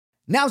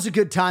Now's a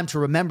good time to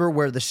remember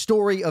where the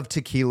story of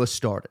tequila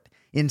started.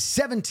 In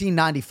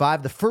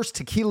 1795, the first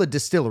tequila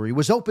distillery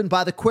was opened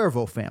by the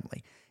Cuervo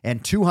family,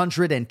 and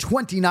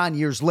 229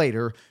 years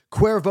later,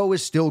 Cuervo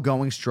is still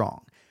going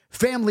strong.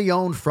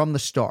 Family-owned from the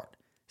start.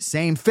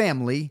 Same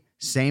family,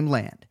 same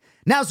land.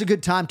 Now's a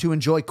good time to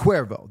enjoy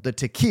Cuervo, the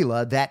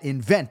tequila that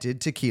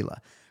invented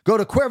tequila. Go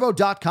to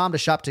Cuervo.com to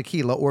shop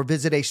tequila or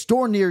visit a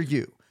store near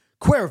you.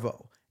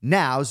 Cuervo,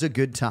 now's a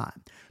good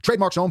time.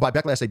 Trademarks owned by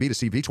Beckless AB to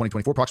CV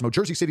 2024, Proximo,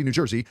 Jersey City, New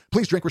Jersey.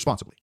 Please drink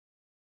responsibly.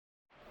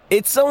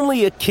 It's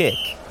only a kick,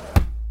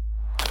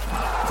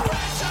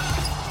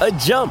 a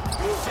jump,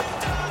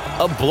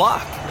 a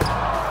block.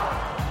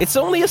 It's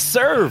only a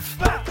serve.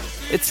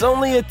 It's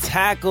only a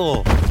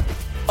tackle,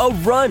 a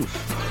run.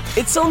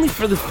 It's only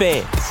for the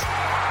fans.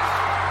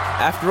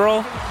 After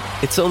all,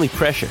 it's only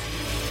pressure.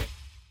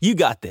 You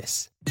got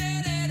this.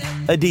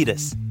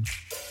 Adidas.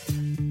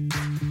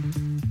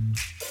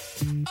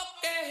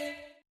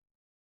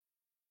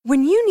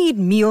 When you need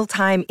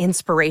mealtime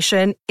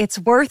inspiration, it's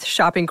worth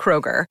shopping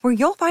Kroger, where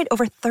you'll find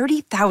over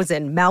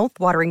 30,000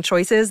 mouth-watering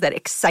choices that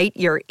excite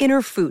your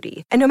inner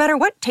foodie. And no matter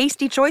what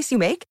tasty choice you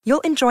make,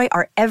 you'll enjoy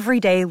our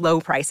everyday low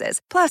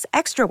prices, plus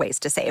extra ways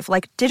to save,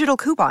 like digital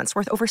coupons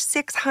worth over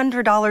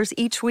 $600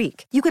 each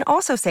week. You can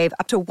also save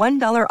up to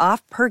 $1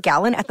 off per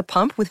gallon at the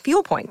pump with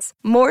fuel points.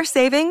 More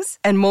savings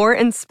and more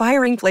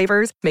inspiring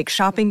flavors make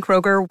shopping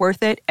Kroger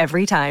worth it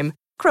every time.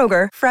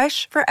 Kroger,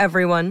 fresh for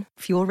everyone.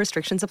 Fuel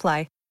restrictions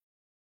apply.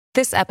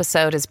 This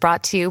episode is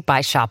brought to you by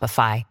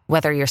Shopify.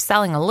 Whether you're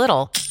selling a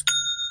little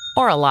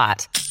or a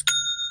lot,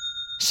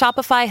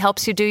 Shopify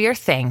helps you do your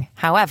thing,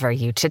 however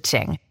you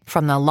cha-ching.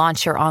 From the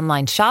launch your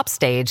online shop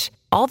stage,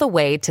 all the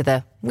way to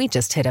the we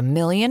just hit 1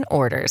 million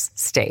orders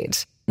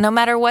stage. No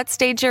matter what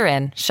stage you're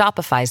in,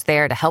 Shopify's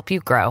there to help you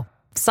grow.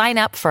 Sign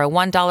up for a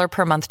 $1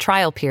 per month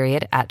trial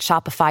period at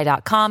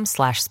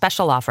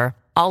shopify.com/special offer,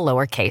 all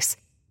lowercase.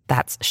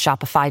 That's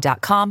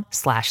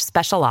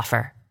shopify.com/special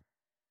offer.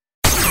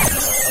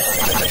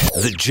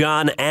 The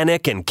John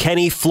Anik and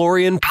Kenny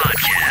Florian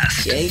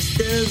podcast.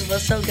 Gangsters,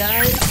 what's up,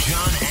 guys?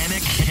 John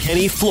Anik,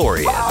 Kenny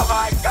Florian. Oh,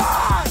 my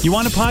God! You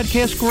want a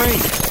podcast?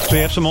 Great. So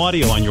you have some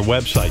audio on your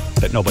website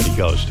that nobody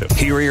goes to.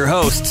 Here are your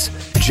hosts,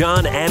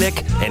 John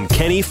Anik and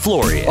Kenny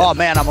Florian. Oh,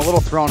 man, I'm a little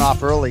thrown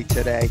off early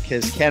today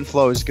because Ken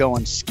Flo is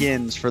going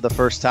skins for the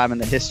first time in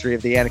the history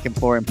of the Anik and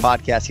Florian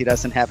podcast. He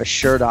doesn't have a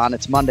shirt on.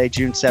 It's Monday,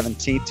 June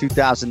 17th,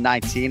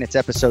 2019. It's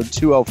episode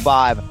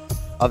 205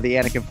 of the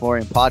Anik and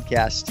Florian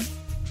podcast.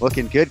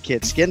 Looking good,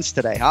 kid. Skins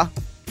today, huh?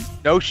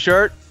 No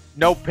shirt,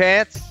 no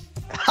pants,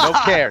 no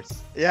cares.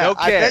 Yeah, no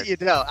cares. I bet you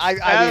don't. I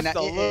mean,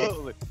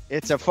 absolutely.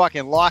 It's a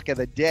fucking lock of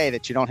the day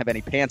that you don't have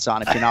any pants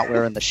on if you're not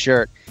wearing the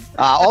shirt.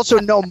 Also,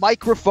 no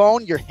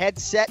microphone. Your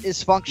headset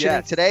is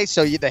functioning today,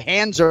 so the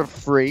hands are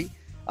free.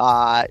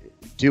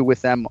 Do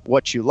with them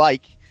what you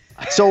like.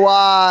 So,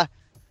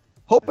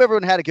 hope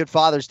everyone had a good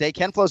Father's Day.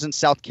 Ken Flo's in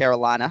South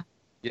Carolina.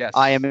 Yes.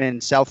 I am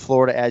in South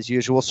Florida as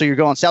usual. So you're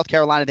going South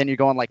Carolina, then you're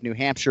going like New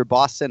Hampshire,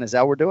 Boston. Is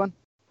that what we're doing?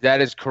 That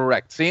is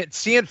correct.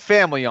 Seeing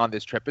family on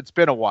this trip. It's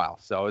been a while,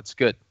 so it's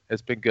good.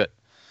 It's been good.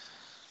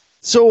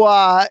 So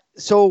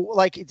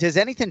like, does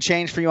anything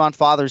change for you on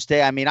Father's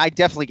Day? I mean, I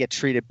definitely get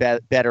treated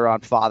better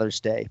on Father's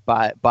Day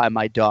by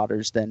my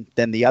daughters than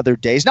the other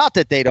days. Not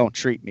that they don't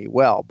treat me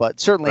well, but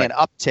certainly an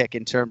uptick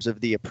in terms of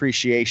the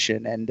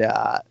appreciation and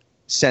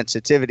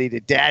sensitivity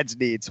to dad's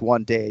needs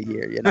one day a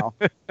year, you know?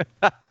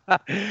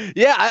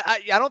 Yeah,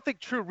 I don't think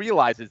True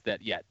realizes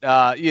that yet.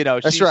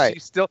 That's right.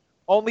 She's still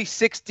only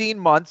 16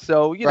 months,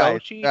 so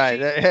she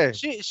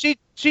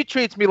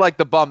treats me like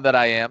the bum that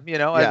I am,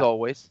 as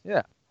always.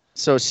 Yeah.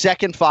 So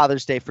second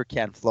Father's Day for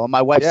Ken Flo.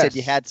 My wife said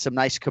you had some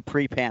nice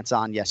capri pants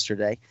on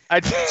yesterday.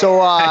 I did.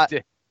 So I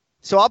did.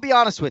 So I'll be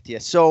honest with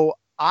you. So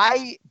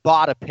I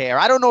bought a pair.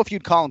 I don't know if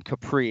you'd call them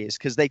capris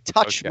because they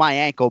touch my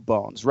ankle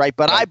bones, right?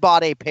 But I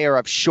bought a pair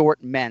of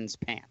short men's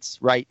pants,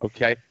 right?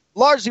 Okay.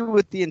 Largely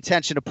with the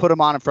intention to put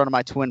them on in front of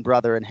my twin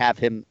brother and have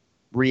him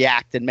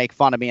react and make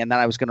fun of me, and then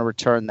I was going to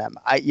return them.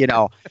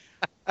 Because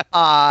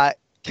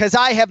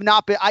I have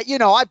not been,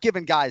 I've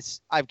given guys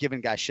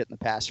shit in the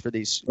past for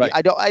these. Right.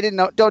 I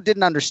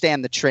didn't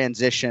understand the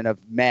transition of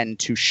men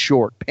to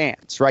short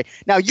pants. Right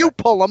now, you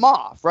pull them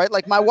off, right?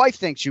 Like my wife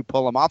thinks you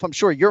pull them off. I'm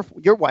sure your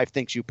wife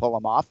thinks you pull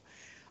them off.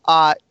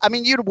 I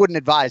mean, you wouldn't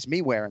advise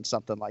me wearing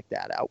something like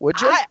that out,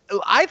 would you?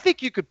 I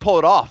think you could pull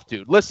it off,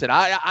 dude. Listen,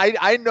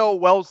 I know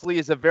Wellesley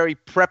is a very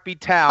preppy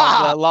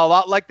town, a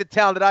lot like the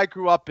town that I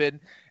grew up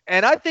in,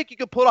 and I think you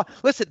could pull it off.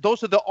 Listen,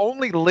 those are the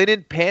only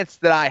linen pants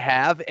that I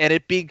have, and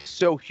it being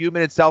so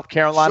humid in South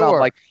Carolina,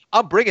 Sure.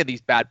 I'm bringing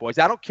these bad boys.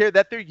 I don't care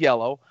that they're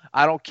yellow.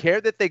 I don't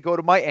care that they go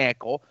to my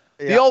ankle.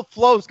 Yeah. The old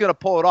Flo's going to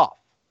pull it off.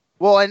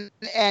 Well,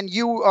 and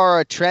you are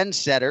a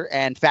trendsetter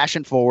and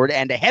fashion forward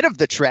and ahead of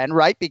the trend,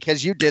 right?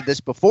 Because you did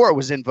this before it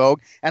was in vogue.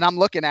 And I'm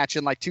looking at you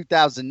in like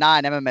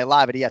 2009 MMA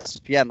Live at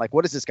ESPN. Like,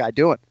 what is this guy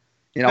doing?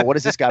 What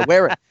is this guy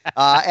wearing?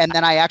 And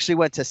then I actually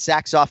went to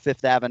Saks off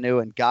Fifth Avenue,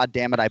 and God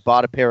damn it, I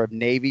bought a pair of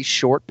navy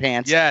short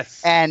pants.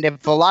 Yes. And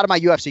if a lot of my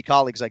UFC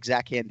colleagues like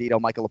Zach Candido,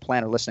 Michael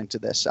LaPlante are listening to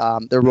this,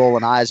 they're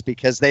rolling eyes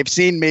because they've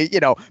seen me,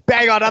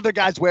 bang on other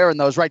guys wearing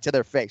those right to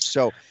their face.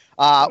 So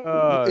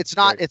it's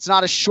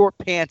not a short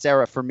pants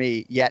era for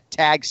me yet.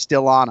 Tag's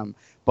still on them.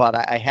 But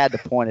I had to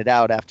point it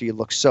out after you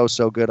look so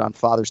good on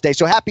Father's Day.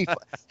 So happy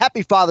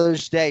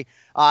Father's Day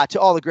to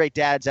all the great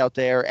dads out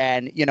there,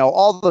 and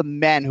all the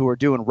men who are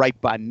doing right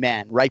by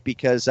men, right?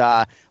 Because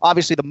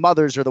obviously the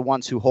mothers are the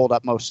ones who hold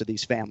up most of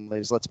these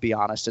families. Let's be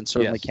honest, and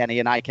certainly Yes. Kenny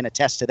and I can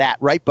attest to that,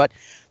 right? But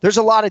there's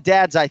a lot of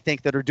dads, I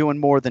think, that are doing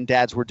more than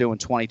dads were doing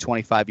 20,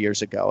 25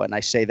 years ago, and I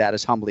say that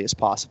as humbly as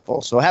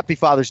possible. So happy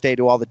Father's Day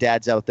to all the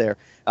dads out there,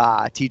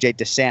 TJ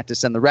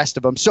DeSantis and the rest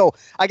of them. So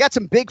I got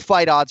some big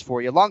fight odds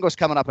for you. Longo's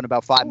coming up in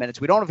about 5 minutes.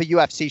 We don't have a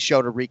UFC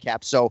show to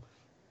recap, so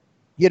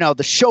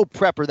the show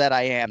prepper that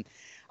I am,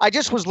 I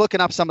just was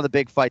looking up some of the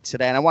big fights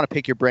today, and I want to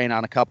pick your brain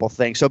on a couple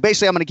things. So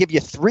basically, I'm going to give you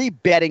 3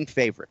 betting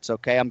favorites,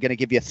 okay? I'm going to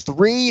give you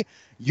 3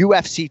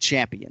 UFC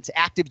champions,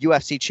 active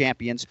UFC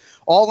champions,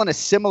 all in a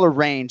similar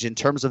range in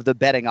terms of the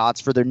betting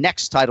odds for their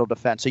next title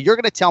defense. So you're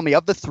going to tell me,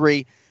 of the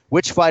 3,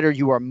 which fighter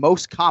you are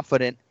most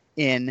confident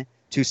in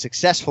to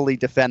successfully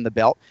defend the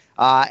belt,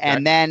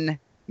 and then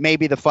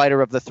maybe the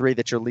fighter of the 3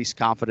 that you're least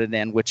confident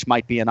in, which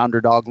might be an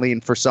underdog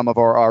lean for some of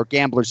our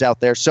gamblers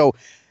out there. So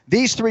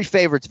these 3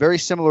 favorites, very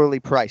similarly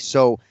priced.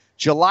 So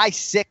July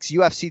 6,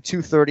 UFC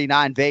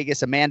 239,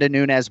 Vegas, Amanda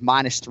Nunes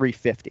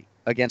 -350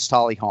 against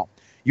Holly Holm.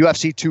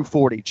 UFC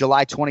 240,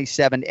 July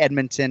 27,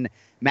 Edmonton,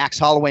 Max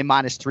Holloway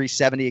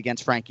 -370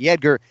 against Frankie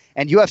Edgar.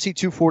 And UFC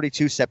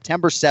 242,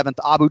 September 7th,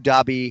 Abu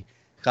Dhabi,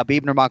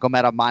 Khabib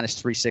Nurmagomedov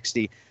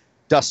 -360,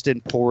 Dustin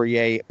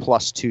Poirier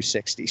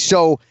 +260.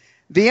 So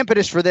the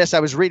impetus for this, I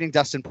was reading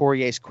Dustin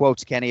Poirier's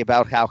quotes, Kenny,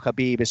 about how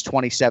Khabib is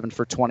 27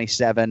 for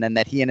 27 and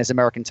that he and his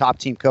American top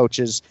team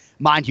coaches,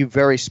 mind you,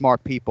 very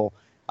smart people.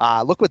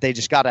 Look what they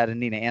just got out of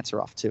Nina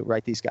Ansaroff, too,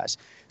 right, these guys.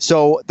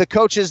 So the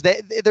coaches,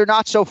 they're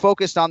not so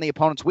focused on the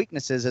opponent's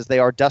weaknesses as they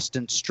are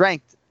Dustin's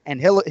strength and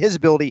his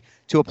ability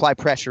to apply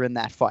pressure in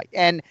that fight.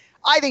 And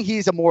I think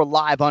he's a more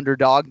live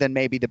underdog than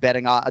maybe the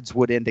betting odds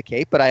would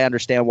indicate, but I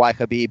understand why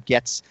Khabib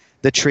gets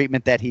the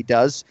treatment that he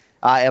does.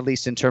 At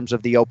least in terms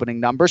of the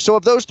opening number. So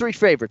of those 3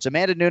 favorites,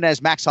 Amanda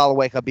Nunes, Max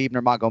Holloway, Khabib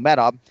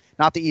Nurmagomedov,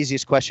 not the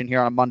easiest question here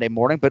on a Monday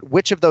morning, but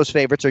which of those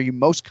favorites are you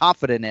most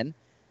confident in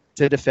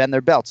to defend their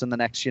belts in the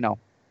next,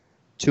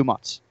 2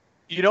 months?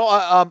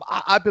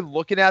 I've been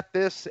looking at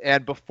this,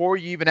 and before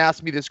you even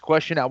asked me this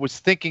question, I was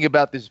thinking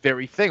about this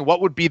very thing.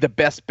 What would be the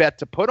best bet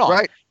to put on?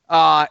 Right.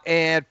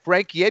 And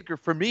Frankie Edgar,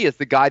 for me, is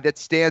the guy that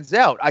stands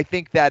out. I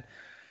think that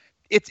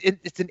it's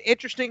an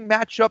interesting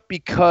matchup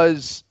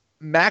because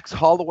Max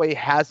Holloway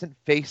hasn't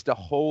faced a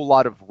whole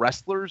lot of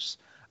wrestlers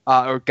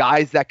or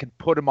guys that can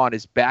put him on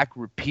his back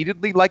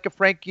repeatedly like a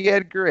Frankie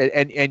Edgar,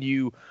 and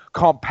you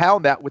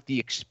compound that with the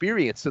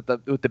experience, with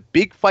the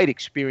big fight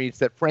experience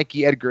that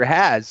Frankie Edgar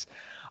has.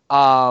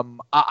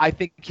 I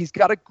think he's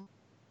got a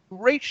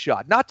great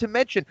shot. Not to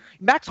mention,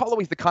 Max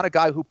Holloway's the kind of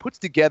guy who puts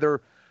together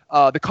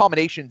the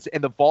combinations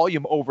and the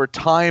volume over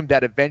time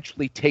that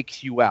eventually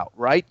takes you out,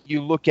 right?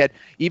 You look at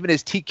even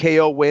his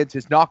TKO wins,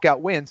 his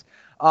knockout wins.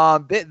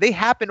 They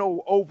happen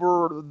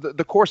over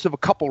the course of a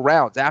couple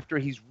rounds after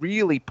he's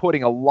really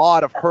putting a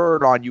lot of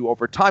hurt on you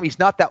over time. He's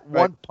not that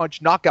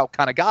one-punch knockout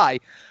kind of guy.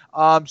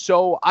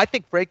 So I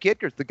think Frank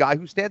Edgar's the guy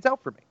who stands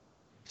out for me.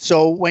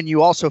 So when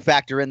you also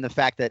factor in the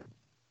fact that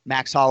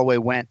Max Holloway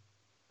went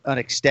an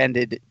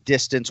extended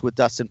distance with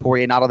Dustin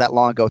Poirier not all that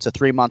long ago. It's a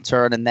 3-month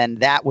turn, and then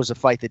that was a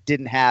fight that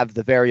didn't have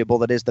the variable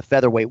that is the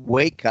featherweight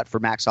weight cut for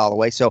Max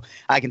Holloway. So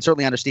I can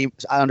certainly understand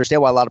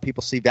why a lot of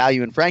people see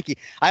value in Frankie.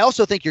 I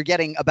also think you're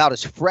getting about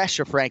as fresh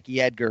a Frankie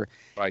Edgar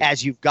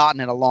as you've gotten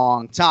in a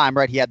long time,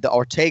 right? He had the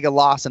Ortega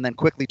loss and then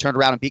quickly turned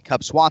around and beat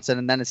Cub Swanson,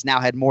 and then it's now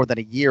had more than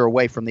a year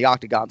away from the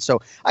octagon. So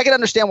I can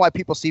understand why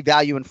people see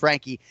value in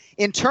Frankie.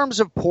 In terms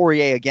of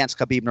Poirier against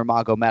Khabib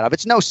Nurmagomedov,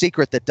 it's no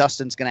secret that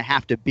Dustin's going to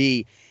have to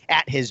be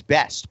at his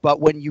best.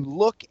 But when you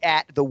look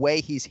at the way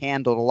he's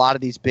handled a lot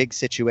of these big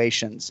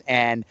situations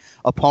and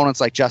opponents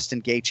like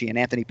Justin Gaethje and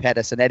Anthony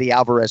Pettis and Eddie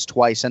Alvarez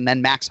twice, and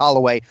then Max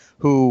Holloway,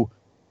 who,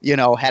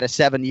 had a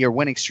 7-year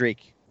winning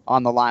streak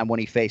on the line when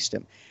he faced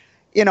him.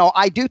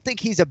 I do think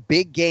he's a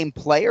big game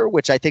player,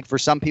 which I think for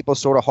some people is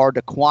sort of hard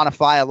to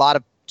quantify. A lot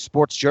of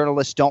sports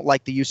journalists don't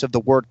like the use of the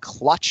word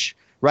clutch,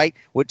 right?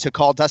 To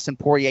call Dustin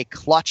Poirier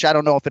clutch. I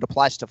don't know if it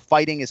applies to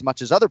fighting as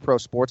much as other pro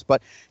sports,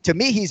 but to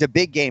me, he's a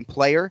big game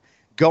player.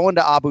 Going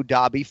to Abu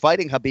Dhabi,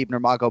 fighting Khabib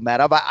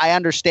Nurmagomedov. I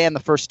understand the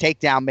first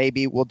takedown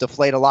maybe will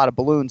deflate a lot of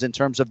balloons in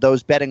terms of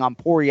those betting on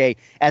Poirier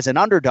as an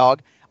underdog.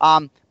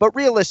 But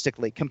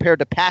realistically, compared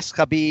to past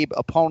Khabib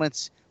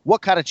opponents,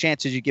 what kind of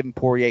chances you giving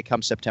Poirier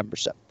come September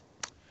 7th?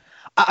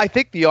 I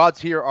think the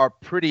odds here are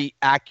pretty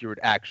accurate,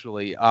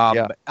 actually.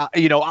 I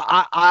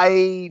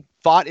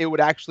thought it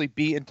would actually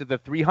be into the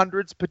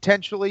 300s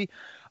potentially.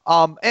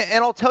 And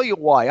I'll tell you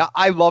why.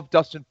 I love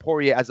Dustin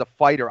Poirier as a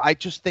fighter. I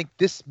just think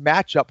this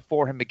matchup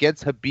for him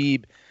against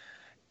Khabib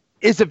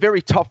is a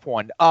very tough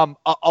one.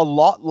 A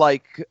lot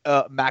like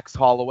Max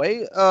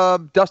Holloway,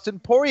 Dustin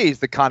Poirier is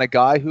the kind of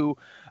guy who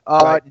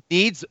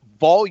needs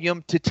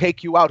volume to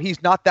take you out.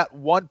 He's not that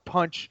one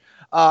punch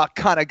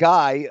kind of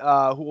guy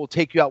who will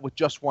take you out with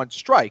just one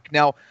strike.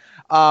 Now,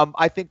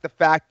 I think the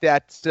fact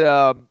that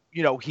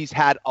he's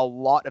had a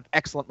lot of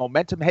excellent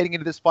momentum heading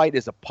into this fight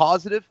is a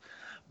positive.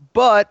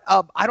 But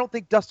I don't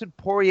think Dustin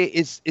Poirier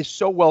is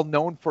so well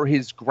known for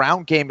his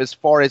ground game as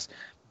far as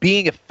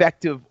being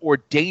effective or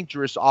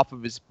dangerous off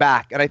of his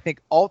back. And I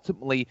think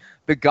ultimately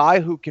the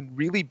guy who can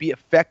really be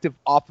effective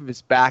off of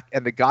his back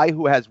and the guy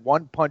who has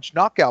one punch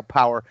knockout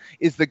power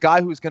is the guy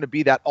who's going to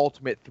be that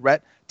ultimate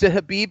threat to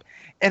Khabib.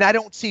 And I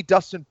don't see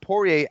Dustin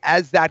Poirier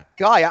as that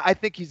guy. I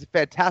think he's a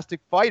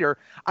fantastic fighter.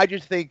 I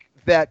just think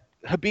that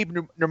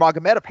Khabib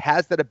Nurmagomedov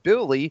has that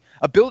ability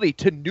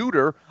to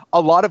neuter a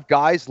lot of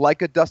guys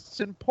like a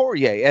Dustin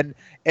Poirier.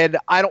 And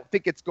I don't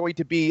think it's going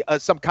to be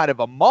some kind of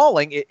a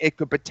mauling. It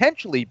could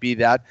potentially be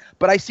that.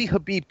 But I see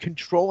Khabib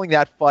controlling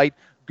that fight,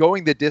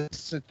 going the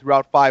distance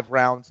throughout 5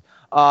 rounds,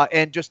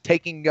 and just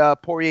taking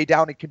Poirier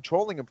down and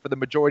controlling him for the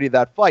majority of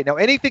that fight. Now,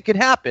 anything can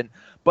happen,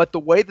 but the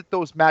way that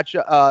those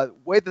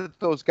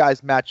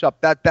guys match up,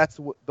 that's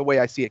the way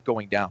I see it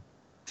going down.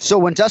 So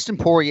when Dustin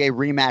Poirier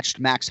rematched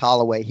Max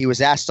Holloway, he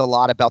was asked a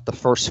lot about the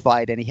first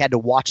fight, and he had to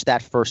watch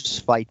that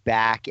first fight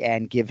back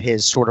and give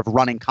his sort of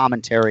running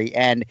commentary.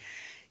 And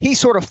he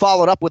sort of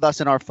followed up with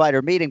us in our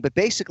fighter meeting. But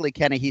basically,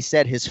 Kenny, he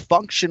said his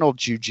functional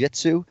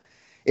jiu-jitsu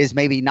is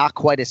maybe not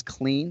quite as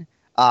clean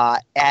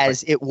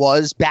as it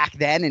was back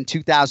then in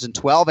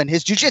 2012. And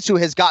his jiu-jitsu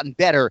has gotten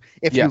better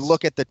if you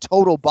look at the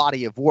total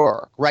body of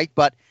work, right?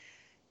 But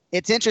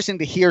it's interesting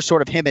to hear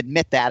sort of him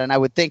admit that, and I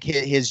would think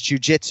his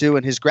jiu-jitsu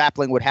and his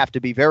grappling would have to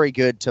be very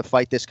good to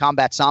fight this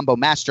combat sambo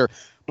master.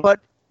 But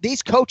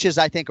these coaches,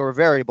 I think, are a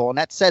variable, and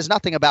that says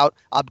nothing about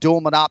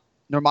Abdulmanap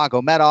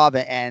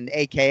Nurmagomedov and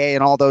AKA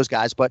and all those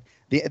guys, but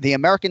the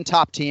American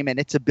top team and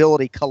its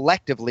ability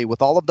collectively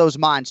with all of those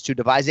minds to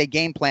devise a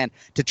game plan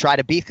to try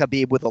to beat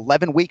Khabib with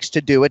 11 weeks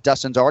to do it.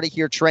 Dustin's already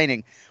here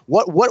training.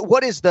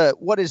 What is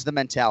the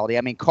mentality?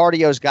 I mean,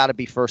 cardio's got to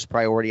be first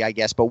priority, I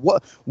guess, but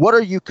what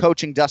are you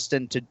coaching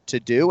Dustin to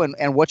do,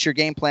 and what's your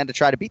game plan to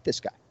try to beat this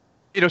guy?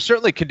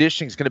 Certainly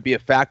conditioning is going to be a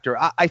factor.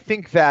 I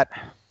think that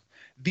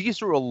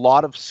these are a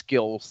lot of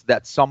skills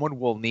that someone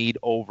will need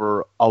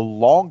over a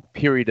long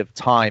period of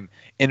time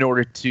in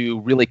order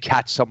to really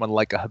catch someone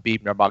like a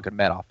Khabib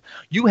Nurmagomedov.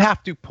 You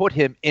have to put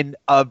him in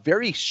a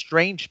very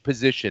strange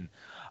position.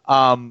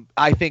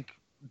 I think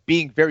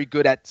being very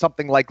good at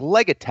something like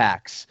leg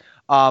attacks,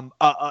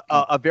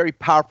 a very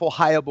powerful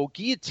high elbow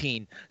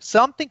guillotine,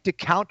 something to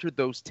counter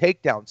those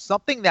takedowns,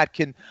 something that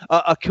can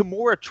a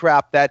Kimura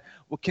trap that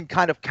can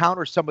kind of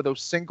counter some of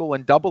those single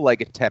and double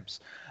leg attempts.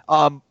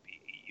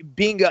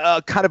 Being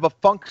a kind of a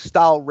funk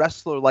style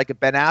wrestler like a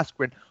Ben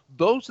Askren,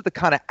 those are the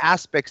kind of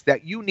aspects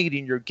that you need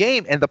in your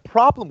game. And the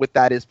problem with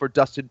that is for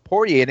Dustin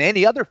Poirier and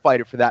any other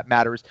fighter for that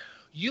matter is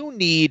you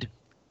need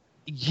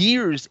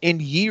years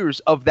and years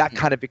of that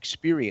kind of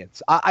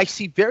experience. I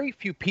see very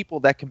few people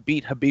that can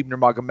beat Khabib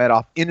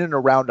Nurmagomedov in and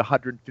around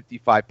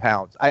 155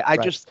 pounds.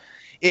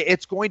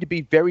 It's going to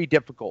be very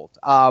difficult.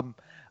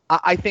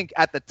 I think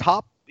at the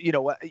top,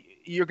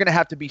 you're going to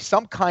have to be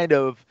some kind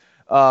of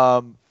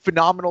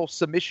phenomenal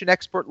submission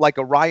expert like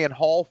a Ryan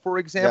Hall, for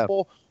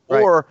example,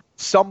 or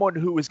someone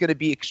who is going to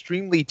be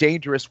extremely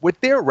dangerous with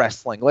their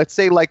wrestling. Let's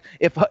say like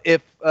if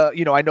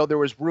I know there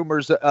was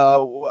rumors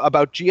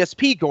about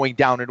GSP going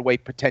down in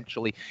weight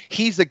potentially.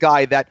 He's a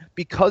guy that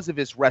because of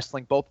his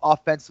wrestling, both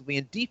offensively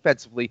and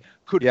defensively,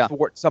 could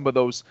thwart some of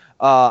those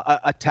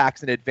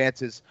attacks and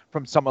advances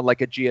from someone like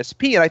a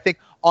GSP. And I think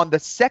on the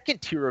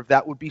second tier of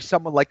that would be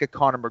someone like a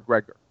Conor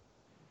McGregor.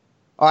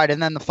 All right,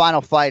 and then the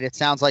final fight, it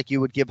sounds like you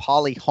would give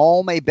Holly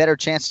Holm a better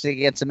chance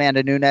against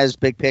Amanda Nunes,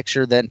 big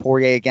picture, than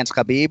Poirier against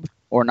Khabib,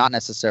 or not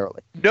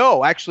necessarily?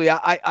 No, actually,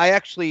 I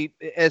actually,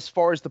 as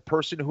far as the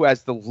person who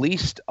has the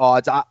least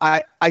odds,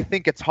 I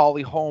think it's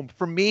Holly Holm.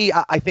 For me,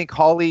 I think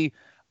Holly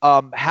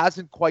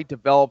hasn't quite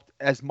developed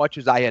as much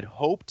as I had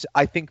hoped.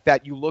 I think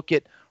that you look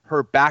at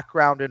her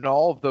background and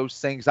all of those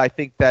things, I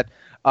think that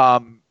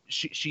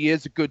she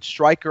is a good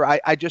striker.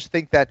 I just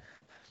think that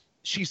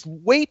she's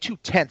way too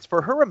tense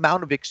for her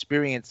amount of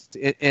experience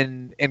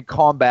in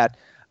combat.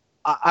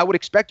 I would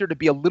expect her to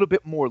be a little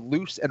bit more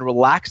loose and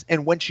relaxed.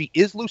 And when she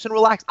is loose and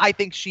relaxed, I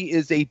think she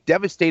is a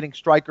devastating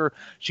striker.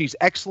 She's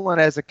excellent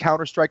as a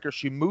counter striker.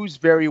 She moves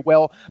very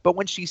well. But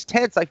when she's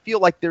tense, I feel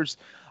like there's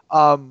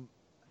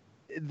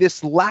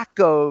this lack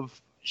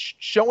of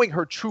showing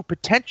her true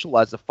potential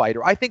as a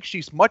fighter. I think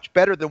she's much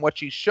better than what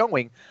she's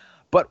showing,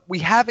 but we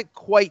haven't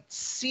quite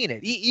seen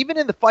it. Even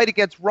in the fight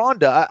against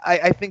Ronda,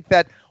 I think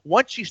that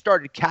once she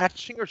started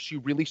catching her, she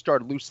really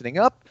started loosening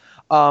up.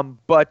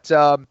 But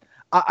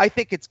I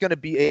think it's going to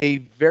be a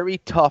very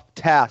tough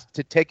task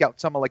to take out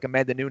someone like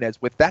Amanda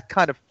Nunes with that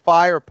kind of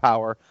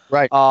firepower,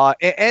 right?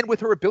 And with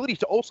her ability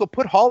to also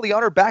put Holly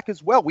on her back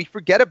as well. We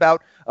forget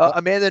about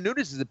Amanda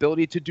Nunes'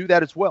 ability to do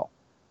that as well.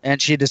 And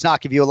she does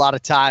not give you a lot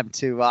of time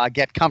to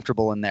get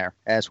comfortable in there,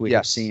 as we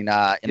have seen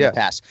in the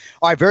past.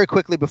 All right, very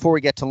quickly before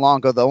we get to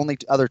Longo, the only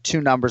other two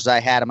numbers I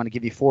had, I'm going to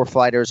give you 4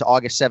 fighters,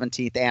 August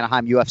 17th,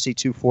 Anaheim, UFC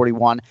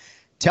 241.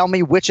 Tell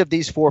me which of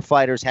these 4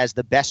 fighters has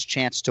the best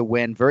chance to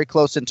win. Very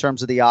close in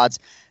terms of the odds.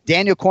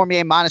 Daniel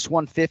Cormier,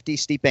 -150,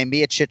 Stipe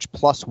Miocic,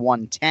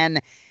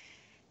 +110.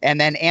 And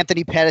then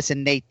Anthony Pettis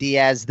and Nate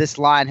Diaz. This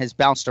line has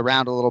bounced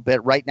around a little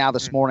bit. Right now,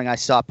 this morning, I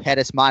saw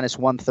Pettis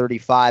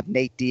 -135,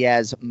 Nate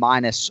Diaz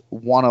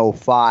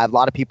 -105. A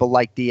lot of people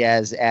like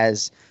Diaz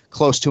as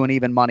close to an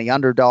even money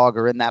underdog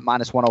or in that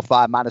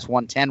 -105,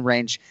 -110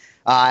 range.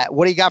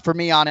 What do you got for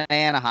me on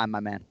Anaheim, my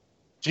man?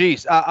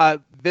 Geez,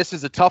 this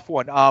is a tough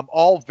one.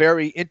 All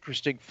very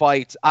interesting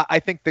fights. I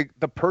think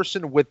the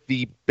person with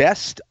the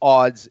best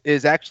odds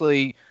is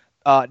actually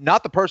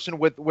not the person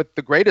with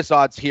the greatest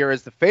odds here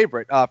as the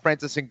favorite,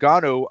 Francis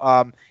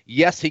Ngannou.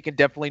 Yes, he can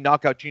definitely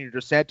knock out Junior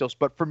Dos Santos,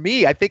 but for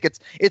me, I think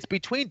it's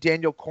between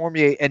Daniel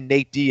Cormier and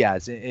Nate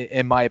Diaz,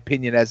 in my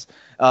opinion, as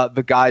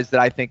the guys that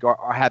I think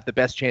have the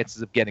best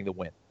chances of getting the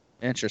win.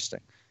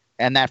 Interesting.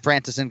 And that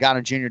Francis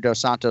Ngannou Junior Dos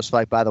Santos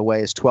fight, by the way,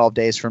 is 12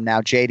 days from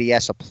now.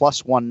 JDS a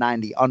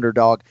 +190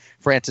 underdog.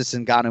 Francis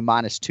Ngannou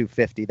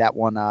 -250. That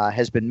one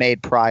has been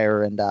made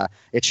prior, and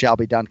it shall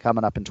be done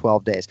coming up in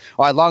 12 days.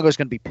 All right, Longo's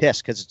going to be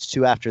pissed because it's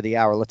 2 after the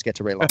hour. Let's get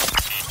to Ray Longo.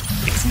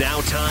 It's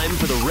now time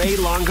for the Ray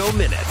Longo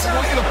Minute. I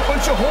want you to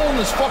punch a hole in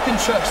his fucking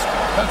chest.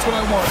 That's what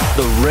I want.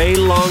 The Ray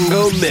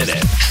Longo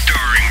Minute.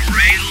 Starring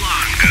Ray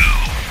Longo.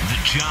 The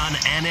John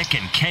Anik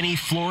and Kenny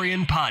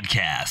Florian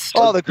podcast.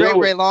 Oh, the great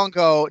Ray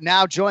Longo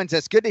now joins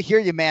us. Good to hear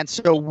you, man.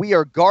 So we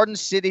are Garden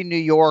City, New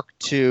York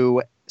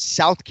to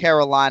South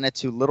Carolina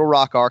to Little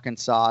Rock,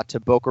 Arkansas to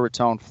Boca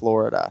Raton,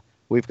 Florida.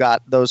 We've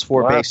got those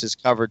 4 bases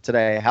covered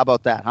today. How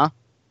about that, huh?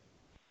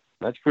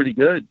 That's pretty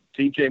good.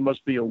 TJ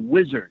must be a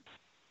wizard.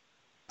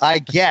 I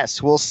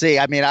guess. We'll see.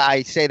 I mean,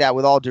 I say that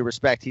with all due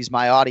respect. He's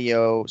my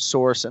audio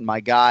source and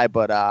my guy,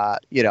 but,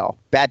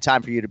 bad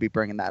time for you to be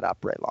bringing that up,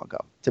 Ray Longo,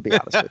 to be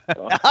honest with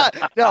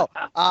you. No.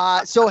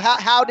 So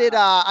how did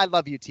I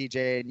love you,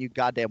 TJ, and you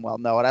goddamn well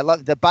know it. I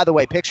love that. By the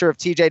way, picture of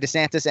TJ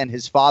DeSantis and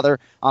his father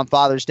on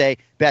Father's Day.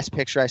 Best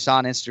picture I saw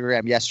on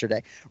Instagram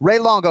yesterday. Ray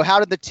Longo,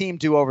 how did the team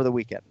do over the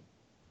weekend?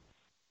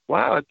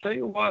 Wow, I tell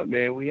you what,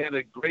 man, we had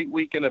a great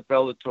weekend at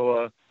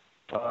Bellator.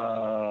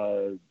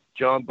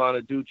 John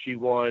Bonaducci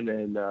won,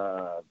 and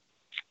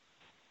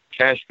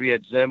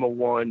Castriot Zema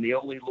won. The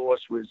only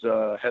loss was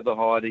Heather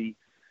Hardy,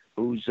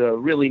 who's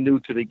really new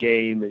to the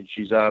game, and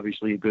she's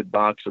obviously a good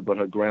boxer, but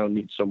her ground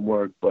needs some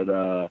work. But,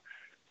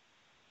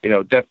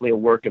 definitely a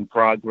work in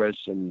progress,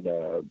 and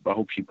I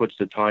hope she puts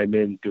the time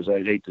in because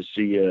I'd hate to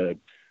see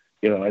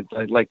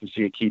I'd like to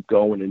see her keep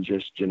going and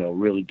just,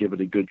 really give it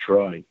a good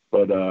try.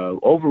 But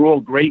overall,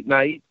 great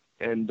night,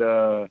 and,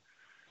 I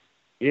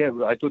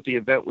thought the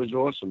event was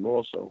awesome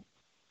also.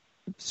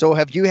 So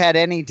have you had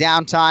any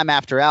downtime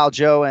after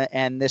Aljo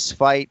and this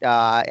fight,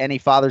 any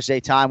Father's Day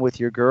time with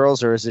your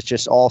girls, or is it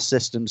just all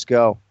systems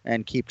go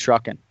and keep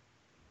trucking?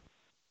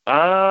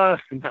 No,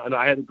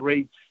 I had a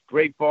great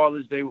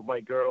Father's Day with my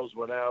girls.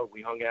 Went out,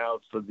 we hung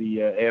out for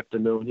the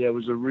afternoon. Yeah, it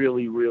was a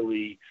really,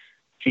 really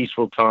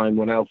peaceful time.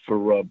 Went out for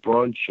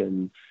brunch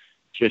and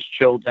just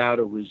chilled out.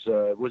 It was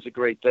a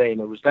great day, and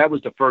that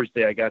was the first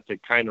day I got to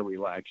kind of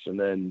relax, and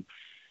then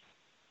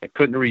I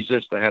couldn't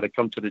resist. I had to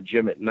come to the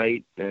gym at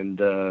night and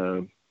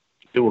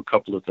do a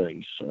couple of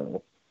things.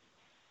 So,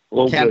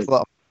 Ken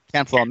Flo,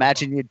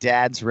 imagine your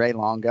dad's Ray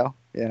Longo,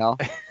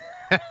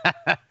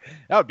 That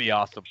would be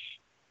awesome.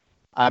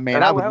 I mean,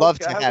 I would love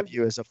to have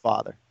you as a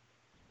father.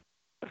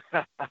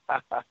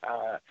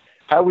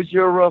 How was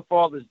your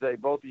Father's Day,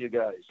 both of you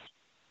guys?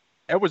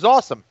 It was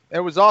awesome.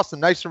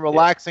 Nice and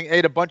relaxing. Yeah.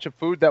 Ate a bunch of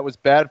food that was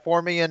bad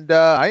for me, and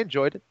I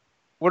enjoyed it.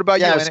 What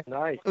about you, Annie?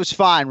 Nice. It was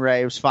fine,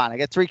 Ray. It was fine. I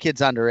got 3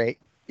 kids under 8.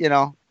 It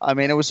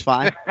was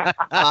fine.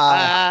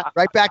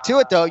 Right back to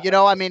it, though.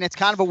 It's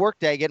kind of a work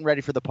day getting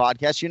ready for the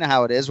podcast. You know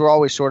how it is. We're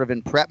always sort of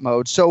in prep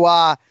mode.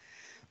 So,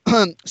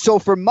 so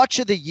for much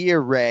of the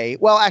year, Ray,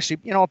 well, actually,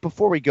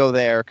 before we go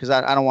there, because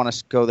I don't want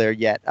to go there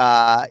yet,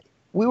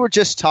 we were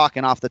just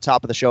talking off the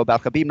top of the show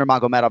about Khabib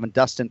Nurmagomedov and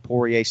Dustin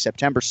Poirier,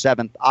 September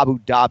 7th, Abu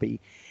Dhabi.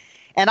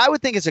 And I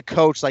would think as a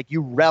coach,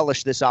 you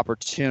relish this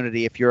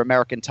opportunity if you're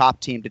American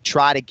top team to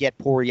try to get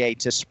Poirier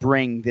to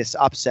spring this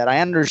upset. I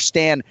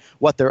understand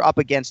what they're up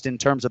against in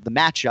terms of the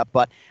matchup,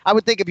 but I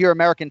would think if you're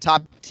American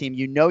top team,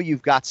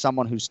 you've got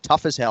someone who's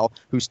tough as hell,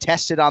 who's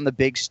tested on the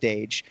big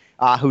stage,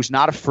 who's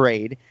not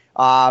afraid.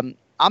 I'm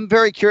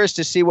very curious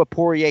to see what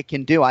Poirier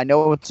can do. I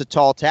know it's a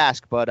tall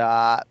task, but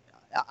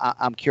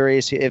I'm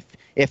curious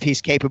if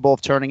he's capable of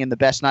turning in the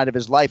best night of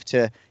his life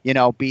to,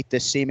 beat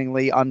this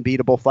seemingly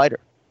unbeatable fighter.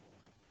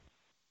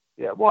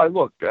 Yeah, well,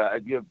 look,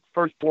 your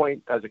first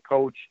point as a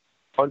coach,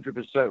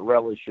 100%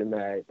 relish in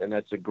that, and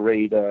that's a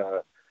great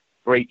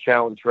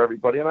challenge for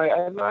everybody.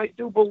 And I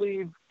do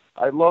believe,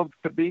 I love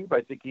Khabib.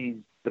 I think he's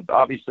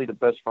obviously the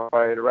best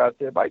fighter out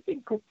there, but I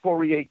think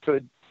Poirier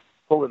could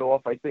pull it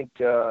off. I think,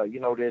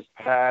 there's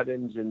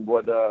patterns in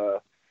what,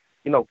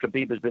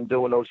 Khabib has been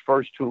doing. Those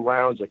first 2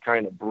 rounds are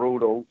kind of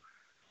brutal.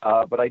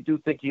 But I do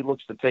think he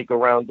looks to take a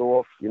round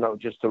off,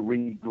 just to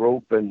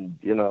regroup and,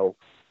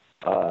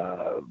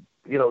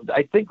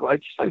 I think I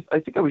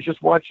was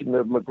just watching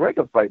the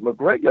McGregor fight.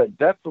 McGregor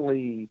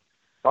definitely,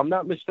 if I'm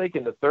not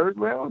mistaken, the third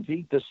round,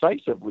 he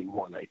decisively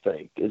won, I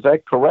think. Is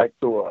that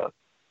correct? Or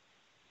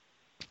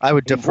I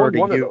would defer to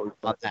you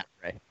on that,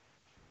 Ray.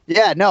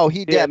 Yeah, no,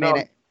 he did.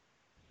 Yeah,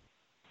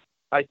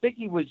 I think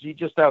he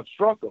just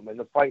outstruck him, and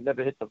the fight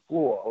never hit the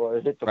floor, or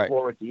it hit the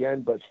floor at the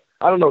end. But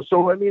I don't know.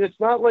 So, it's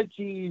not like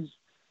he's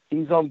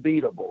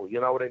unbeatable,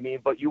 you know what I mean?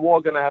 But you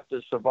are going to have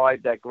to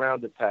survive that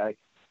ground attack,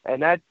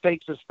 and that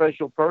takes a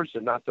special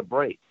person not to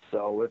break.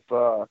 So if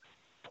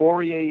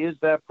Poirier is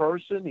that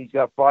person, he's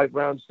got 5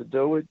 rounds to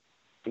do it.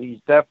 He's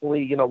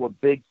definitely, a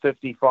big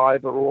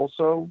 55er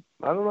also.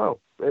 I don't know.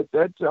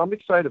 I'm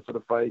excited for the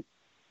fight.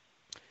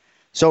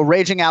 So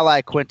Raging Ally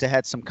Quinta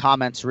had some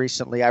comments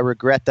recently. I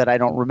regret that I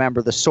don't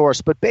remember the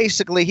source, but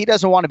basically he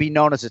doesn't want to be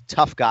known as a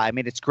tough guy.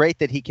 It's great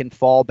that he can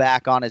fall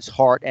back on his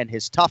heart and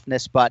his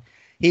toughness, but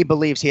he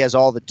believes he has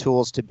all the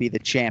tools to be the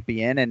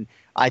champion. And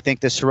I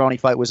think the Cerrone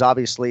fight was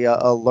obviously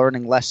a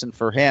learning lesson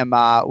for him.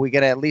 We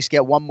got to at least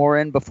get one more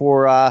in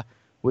before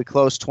we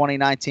close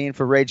 2019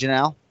 for Raging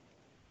Al.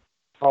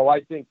 Oh, I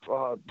think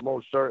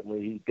most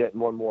certainly he's getting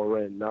one more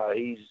in.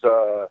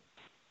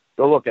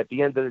 So look, at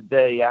the end of the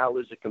day, Al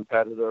is a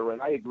competitor,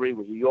 and I agree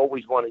with you. You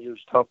always want to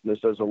use toughness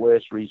as a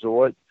last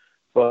resort,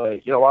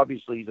 but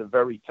obviously he's a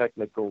very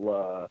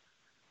technical,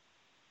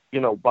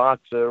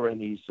 boxer,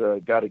 and he's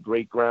got a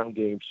great ground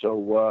game.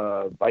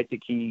 So I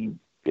think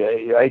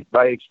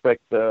I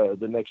expect the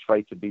next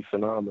fight to be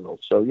phenomenal.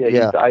 So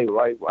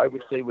I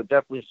would say we're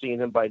definitely seeing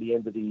him by the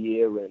end of the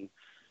year, and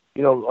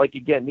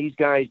again, these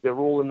guys, they're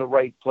all in the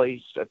right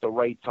place at the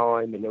right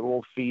time, and they're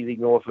all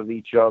feeding off of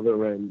each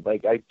other. And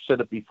like I said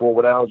it before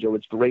with Aljo,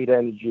 it's great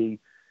energy.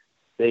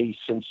 They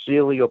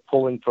sincerely are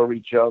pulling for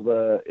each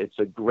other. It's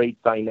a great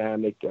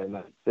dynamic, and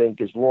I think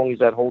as long as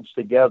that holds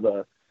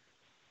together,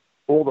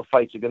 all the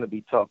fights are going to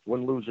be tough.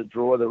 Win, lose, or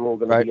draw, they're all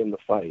going to be in the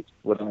fight,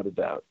 without a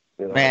doubt.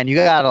 Man, you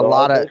got a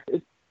lot of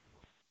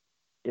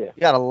you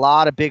got a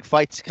lot of big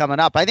fights coming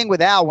up. I think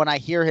with Al, when I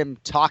hear him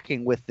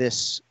talking with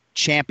this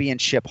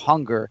championship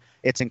hunger,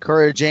 it's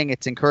encouraging.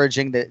 It's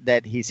encouraging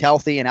that he's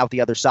healthy and out the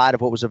other side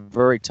of what was a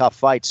very tough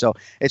fight. So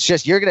it's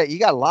just you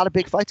got a lot of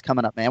big fights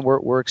coming up, man.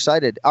 We're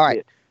excited. All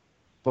right,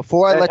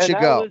 before I let you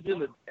go,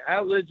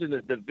 Al lives in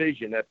a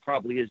division that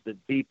probably is the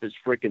deepest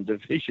freaking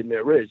division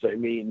there is.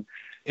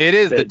 It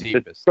is the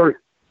deepest.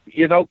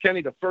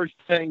 Kenny, the first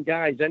 10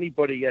 guys,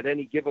 anybody at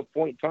any given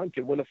point in time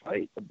can win a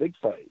fight, a big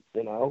fight.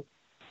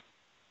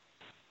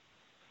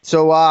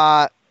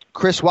 So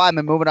Chris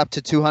Weidman moving up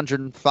to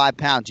 205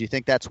 pounds. Do you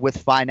think that's with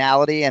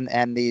finality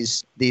and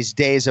these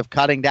days of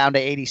cutting down to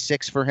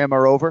 86 for him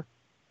are over?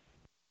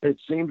 It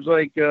seems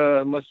like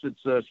unless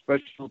it's a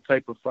special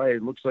type of fight,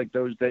 it looks like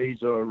those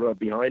days are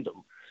behind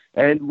him.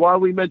 And while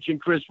we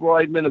mentioned Chris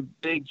Weidman, a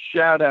big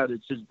shout out.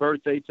 It's his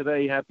birthday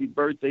today. Happy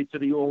birthday to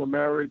the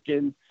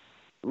All-American.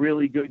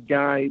 Really good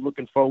guy.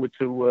 Looking forward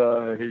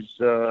to his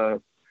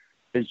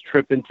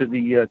trip into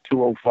the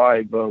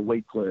 205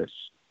 weight class.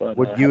 But,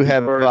 would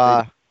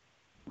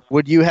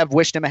you have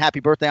wished him a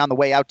happy birthday on the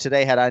way out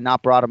today had I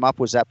not brought him up?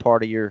 Was that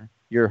part of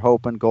your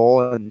hope and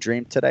goal and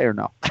dream today or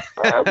no?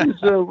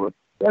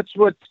 That's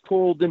what's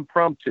called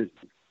impromptu.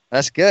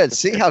 That's good.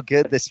 See how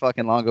good this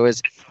fucking Longo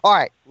is. All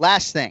right,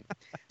 last thing.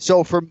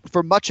 So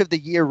for much of the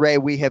year, Ray,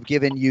 we have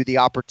given you the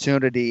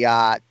opportunity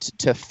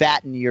to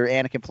fatten your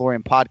Anik &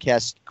 Florian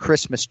podcast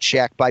Christmas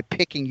check by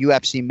picking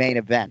UFC main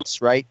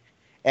events, right?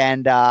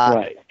 And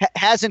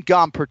hasn't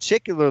gone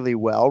particularly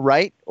well,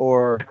 right?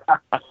 Or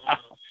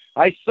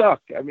I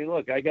suck.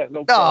 Look, I got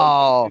no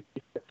problem.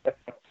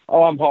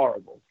 Oh, I'm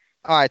horrible.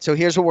 All right, so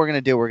here's what we're going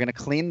to do. We're going to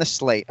clean the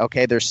slate,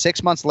 okay? There's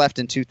 6 months left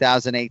in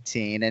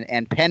 2018,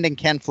 and pending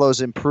Ken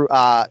Flo's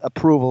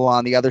approval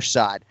on the other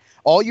side.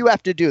 All you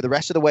have to do the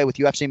rest of the way with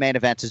UFC main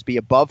events is be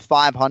above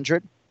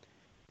 500,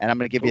 and I'm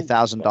going to give you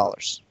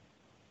 $1,000.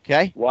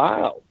 Okay?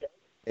 Wow.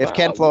 If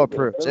Ken Flo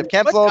approves. If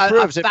Ken Flo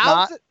approves. If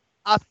not...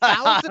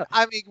 1,000?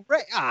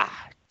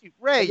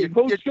 Ray,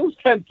 who's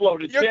Ken Flo?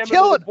 The chairman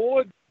of the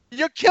board?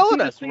 You're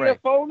killing us, Ray.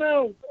 CFO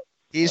now?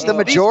 He's the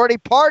majority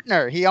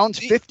partner. He owns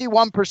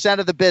 51%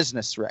 of the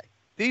business, Ray.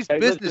 These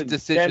business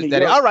decisions,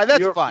 Kenny, all right,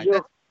 that's fine.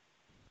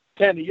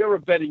 Kenny, you're a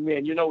betting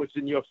man. You know it's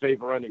in your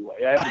favor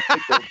anyway. I haven't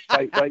picked a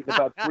fight right in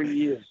about 3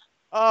 years.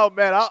 Oh,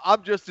 man,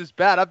 I'm just as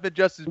bad. I've been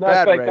just as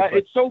bad, Ray.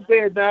 It's so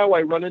bad now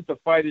I run into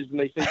fighters and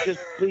they say,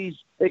 just please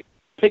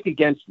pick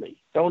against me.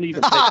 Don't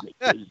even pick me,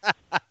 please.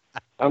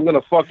 I'm going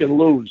to fucking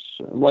lose.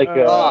 I'm like I'm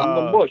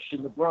the mush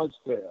in the Bronx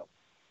Trail.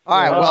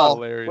 All right, well,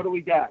 what do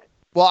we got?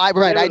 Well,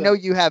 I know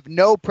you have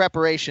no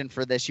preparation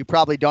for this. You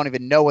probably don't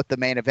even know what the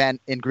main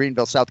event in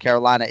Greenville, South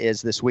Carolina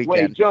is this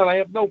weekend. Wait, John, I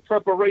have no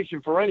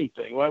preparation for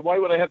anything. Why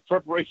would I have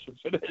preparation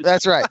for this?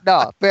 That's right.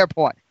 No, fair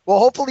point. Well,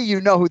 hopefully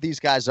you know who these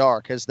guys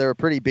are because they're a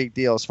pretty big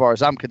deal as far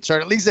as I'm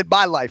concerned, at least in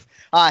my life.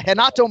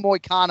 Renato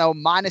Moicano,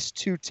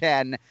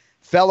 -210,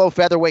 fellow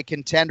featherweight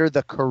contender,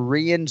 the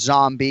Korean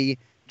Zombie,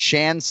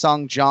 Chan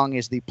Sung Jung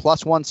is the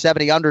plus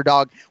 170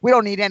 underdog. We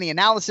don't need any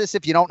analysis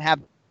if you don't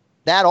have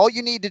that. All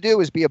you need to do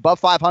is be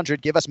above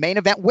 500. Give us main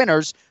event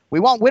winners.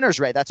 We want winners,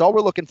 Ray. That's all we're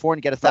looking for,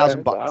 and get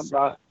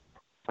 $1,000.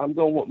 I'm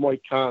going with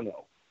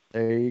Moicano.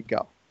 There you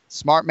go.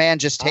 Smart man,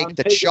 just take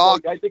the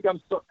chalk. I think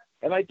I'm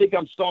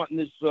starting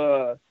this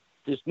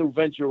new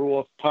venture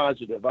off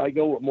positive. I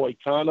go with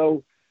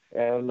Moicano,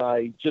 and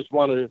I just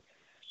want to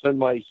send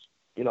my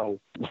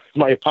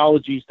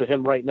apologies to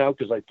him right now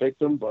because I picked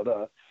him.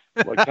 But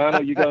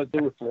Moicano, you got to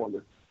do it for me.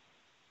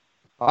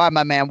 All right,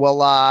 my man.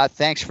 Well,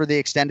 thanks for the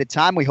extended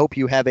time. We hope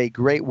you have a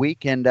great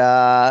week, and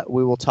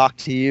we will talk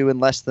to you in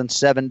less than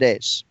 7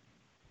 days.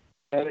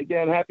 And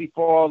again, happy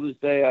Father's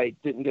Day. I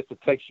didn't get to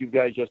text you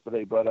guys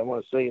yesterday, but I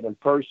want to say it in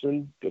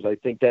person because I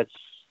think that's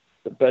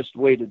the best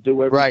way to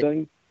do everything.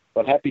 Right.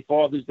 But happy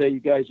Father's Day. You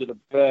guys are the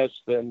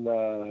best, and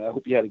I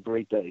hope you had a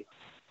great day.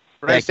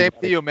 Ray, same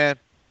to you, man.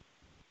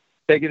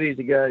 Take it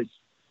easy, guys.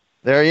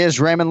 There he is,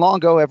 Raymond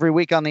Longo, every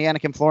week on the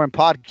Anik and Florian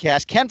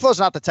podcast. Ken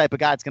Flo's not the type of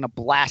guy that's going to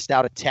blast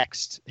out a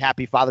text,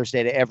 Happy Father's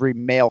Day, to every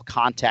male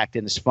contact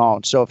in his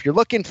phone. So if you're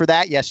looking for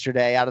that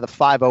yesterday out of the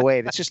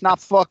 508, it's just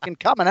not fucking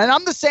coming. And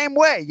I'm the same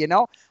way,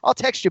 I'll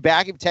text you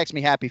back if you text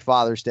me Happy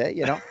Father's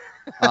Day,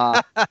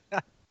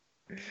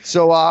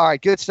 So, all right,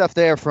 good stuff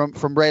there from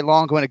Ray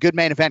Longo, and a good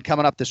main event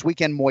coming up this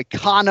weekend.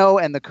 Moicano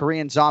and the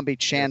Korean zombie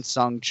Chan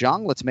Sung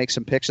Jung. Let's make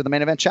some picks of the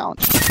main event challenge.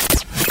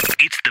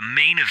 It's the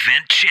main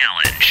event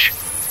challenge.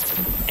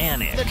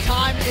 Anik. The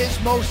time is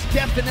most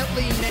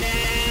definitely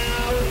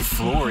now.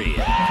 Florian.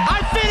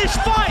 I finish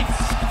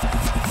fights!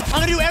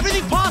 I'm going to do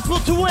everything possible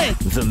to win.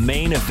 The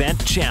main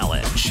event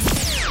challenge.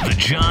 The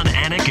John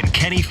Anik and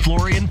Kenny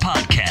Florian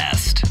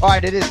podcast. All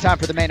right, it is time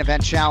for the main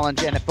event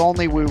challenge, and if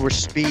only we were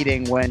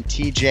speeding when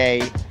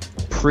TJ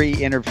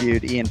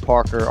pre-interviewed Ian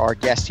Parker, our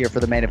guest here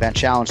for the main event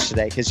challenge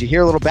today, because you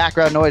hear a little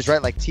background noise,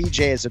 right? Like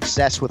TJ is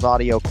obsessed with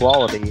audio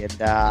quality,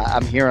 and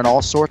I'm hearing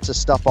all sorts of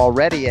stuff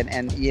already,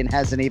 and Ian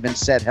hasn't even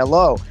said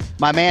hello.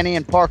 My man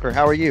Ian Parker,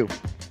 how are you?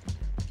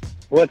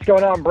 What's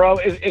going on, bro?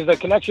 Is the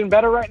connection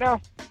better right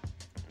now?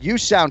 You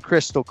sound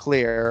crystal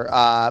clear,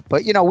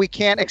 but we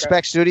can't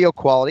expect studio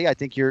quality. I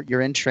think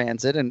you're in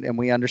transit, and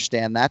we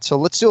understand that. So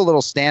let's do a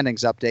little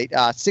standings update.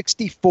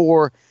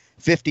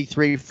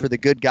 64-53 for the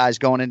good guys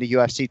going into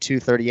UFC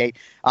 238.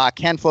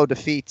 Ken Flo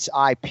defeats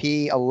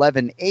IP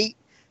 11-8.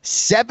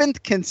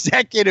 7th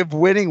consecutive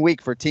winning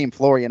week for Team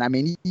Florian. I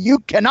mean, you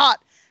cannot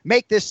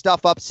make this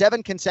stuff up.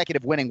 7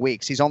 consecutive winning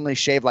weeks. He's only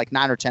shaved like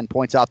 9 or 10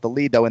 points off the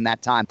lead, though, in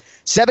that time.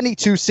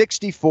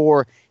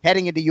 72-64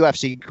 heading into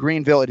UFC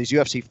Greenville. It is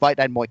UFC Fight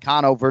Night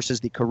Moicano versus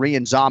the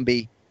Korean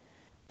Zombie.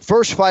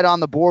 First fight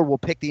on the board. We'll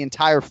pick the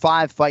entire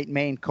 5-fight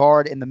main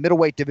card in the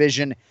middleweight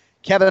division.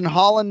 Kevin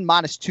Holland,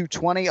 minus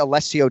 220.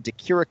 Alessio Di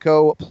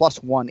Chirico, plus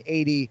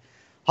 180.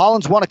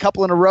 Holland's won a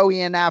couple in a row,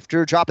 Ian,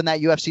 after dropping that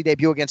UFC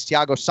debut against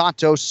Thiago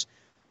Santos.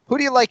 Who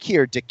do you like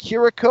here, Di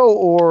Chirico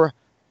or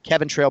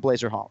Kevin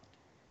Trailblazer Holland?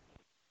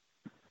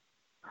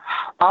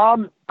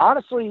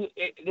 Honestly,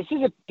 this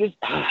is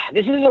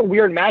a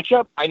weird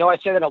matchup. I know I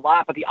say that a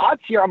lot, but the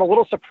odds here, I'm a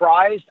little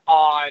surprised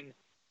on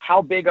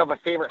how big of a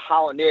favorite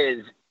Holland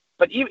is.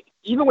 But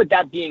even with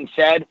that being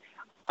said,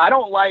 I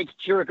don't like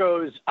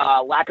Chirico's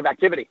lack of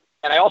activity.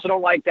 And I also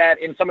don't like that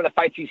in some of the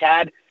fights he's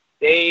had,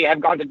 they have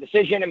gone to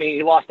decision. I mean,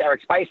 he lost to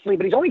Eric Spicely,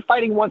 but he's only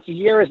fighting once a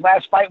year. His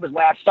last fight was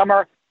last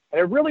summer,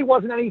 and it really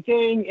wasn't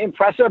anything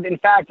impressive. In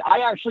fact, I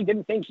actually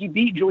didn't think he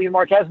beat Julian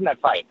Marquez in that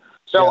fight.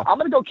 So I'm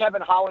going to go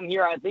Kevin Holland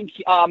here. I think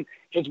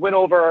his win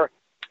over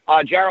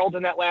Gerald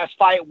in that last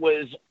fight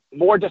was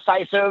more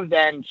decisive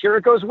than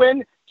Chirico's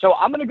win. So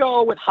I'm going to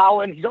go with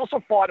Holland. He's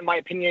also fought, in my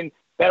opinion,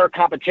 better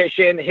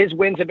competition. His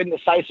wins have been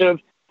decisive.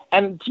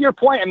 And to your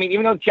point, I mean,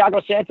 even though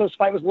Thiago Santos'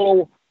 fight was a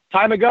little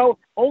time ago,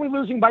 only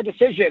losing by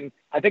decision,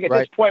 I think at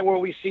this point where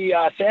we see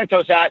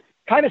Santos at,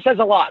 kind of says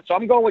a lot. So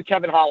I'm going with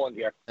Kevin Holland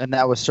here. And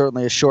that was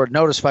certainly a short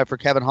notice fight for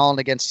Kevin Holland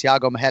against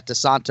Thiago Maheta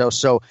Santos.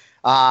 So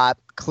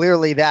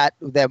clearly that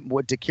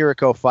what Di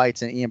Chirico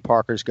fights, and Ian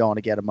Parker's going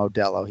to get a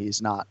Modelo.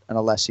 He's not an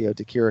Alessio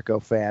Di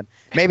Chirico fan.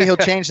 Maybe he'll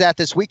change that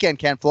this weekend,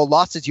 Ken Flo.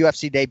 Lost his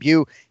UFC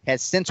debut,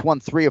 has since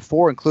won 3 of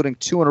 4, including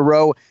 2 in a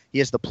row. He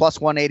is the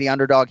plus 180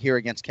 underdog here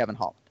against Kevin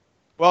Holland.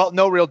 Well,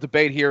 no real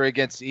debate here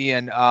against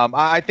Ian.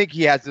 I think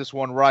he has this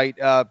one right.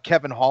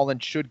 Kevin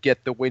Holland should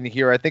get the win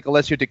here. I think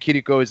Alessio Di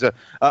Chirico is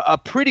a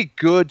pretty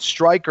good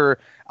striker.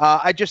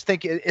 I just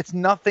think it's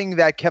nothing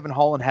that Kevin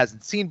Holland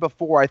hasn't seen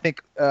before. I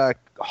think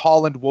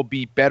Holland will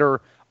be better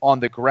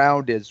on the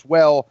ground as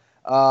well.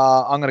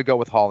 I'm going to go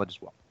with Holland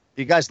as well.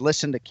 You guys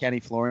listen to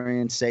Kenny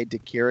Florian say Di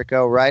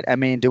Chirico, right? I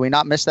mean, do we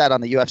not miss that on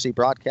the UFC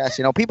broadcast?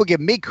 You know, people give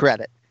me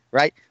credit,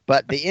 right?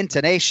 But the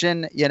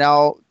intonation,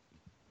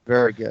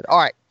 very good. All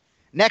right.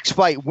 Next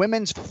fight,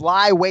 women's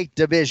flyweight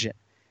division.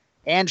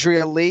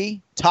 Andrea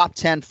Lee, top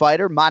 10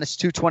 fighter, minus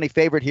 220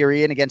 favorite here,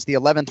 Ian, against the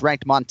 11th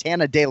ranked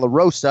Montana De La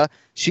Rosa.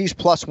 She's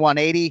plus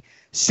 180.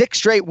 6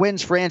 straight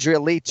wins for Andrea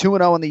Lee,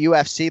 2-0 in the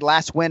UFC.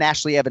 Last win,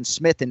 Ashley Evans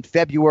Smith in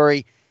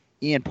February.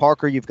 Ian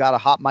Parker, you've got a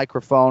hot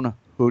microphone.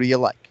 Who do you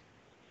like?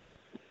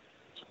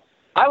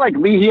 I like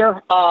Lee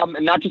here,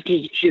 and not just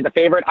because she's the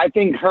favorite. I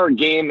think her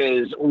game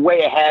is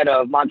way ahead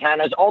of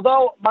Montana's,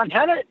 although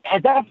Montana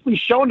has definitely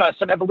shown us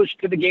some evolution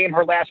to the game.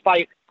 Her last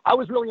fight, I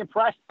was really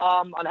impressed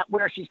on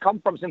where she's come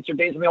from since her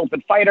days in the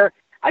Ultimate Fighter.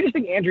 I just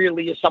think Andrea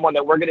Lee is someone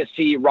that we're going to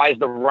see rise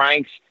the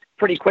ranks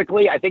pretty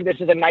quickly. I think this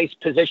is a nice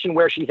position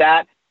where she's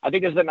at. I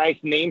think this is a nice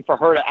name for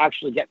her to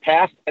actually get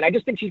past, and I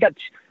just think she's got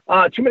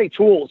too many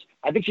tools.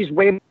 I think she's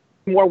way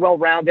more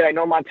well-rounded. I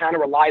know Montana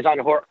relies on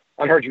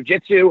her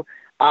jiu-jitsu.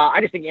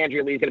 I just think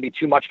Andrea Lee is going to be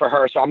too much for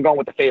her, so I'm going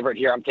with the favorite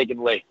here. I'm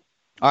taking Lee.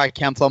 All right,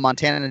 Kenflo,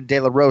 Montana and De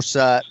La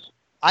Rosa.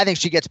 I think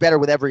she gets better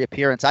with every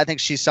appearance. I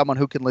think she's someone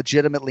who can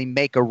legitimately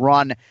make a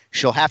run.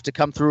 She'll have to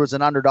come through as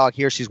an underdog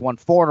here. She's won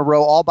 4 in a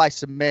row, all by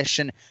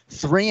submission,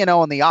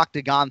 3-0 in the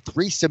octagon,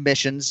 3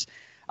 submissions.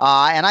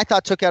 And I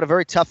thought took out a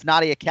very tough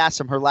Nadia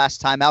Kassem her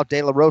last time out.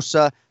 De La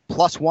Rosa,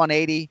 plus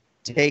 180,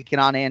 taking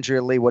on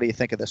Andrea Lee. What do you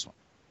think of this one?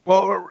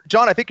 Well,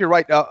 John, I think you're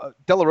right.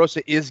 De La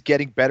Rosa is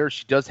getting better.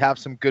 She does have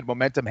some good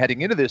momentum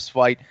heading into this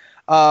fight,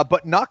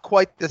 but not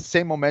quite the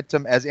same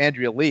momentum as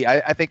Andrea Lee.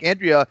 I think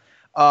Andrea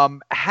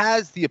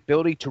has the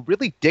ability to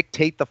really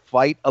dictate the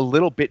fight a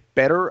little bit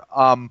better.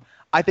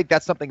 I think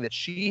that's something that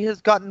she has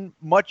gotten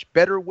much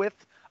better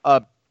with,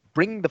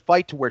 bringing the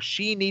fight to where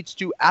she needs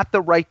to at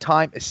the right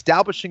time,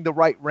 establishing the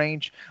right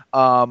range,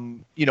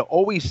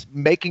 always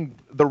making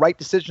the right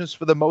decisions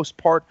for the most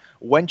part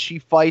when she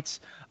fights.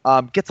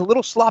 Gets a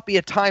little sloppy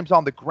at times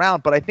on the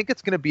ground, but I think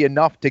it's going to be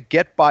enough to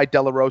get by De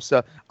La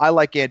Rosa. I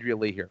like Andrea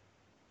Lee here.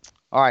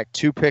 All right,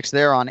 2 picks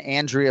there on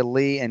Andrea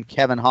Lee and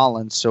Kevin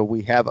Holland, so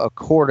we have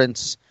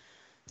accordance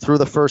through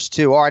the first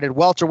 2. All right, at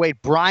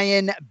welterweight,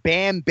 Brian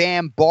Bam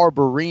Bam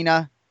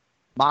Barberena,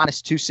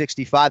 minus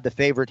 265, the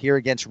favorite here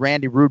against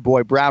Randy Rude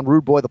Boy Brown.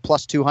 Rude Boy, the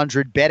plus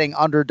 200, betting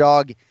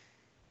underdog,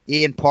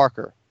 Ian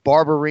Parker.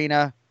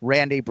 Barberena,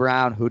 Randy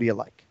Brown, who do you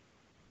like?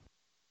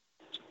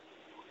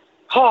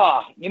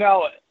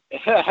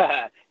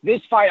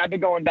 This fight I've been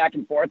going back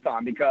and forth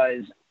on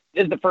because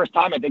this is the first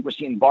time I think we're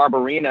seeing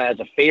Barberena as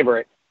a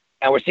favorite,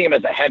 and we're seeing him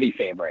as a heavy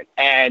favorite.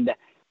 And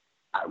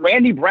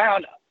Randy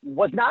Brown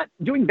was not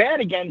doing bad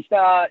against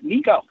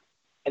Nico.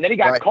 And then he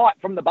got caught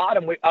from the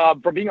bottom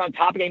for being on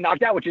top and getting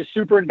knocked out, which is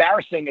super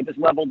embarrassing at this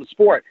level of the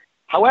sport.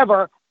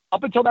 However,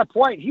 up until that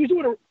point, he's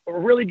doing a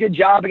really good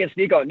job against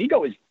Nico.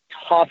 Nico is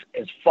tough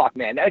as fuck,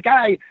 man. That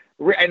guy,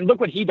 and look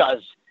what he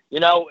does.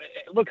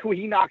 Look who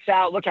he knocks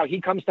out. Look how he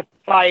comes to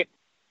fight.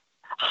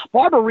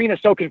 Barberena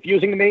is so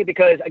confusing to me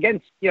because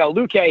against,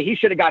 Luque, he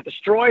should have got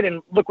destroyed,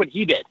 and look what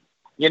he did,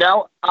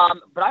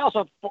 But I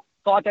also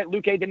thought that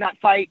Luque did not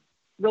fight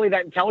really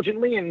that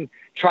intelligently and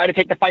try to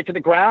take the fight to the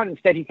ground.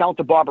 Instead, he fell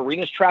into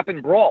Barberena's trap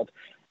and brawled.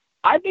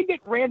 I think that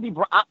Randy,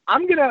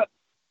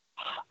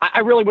 I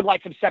really would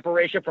like some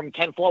separation from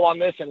Ken Flo on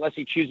this, unless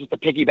he chooses to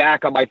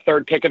piggyback on my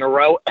 3rd pick in a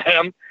row.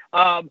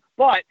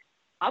 But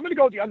I'm going to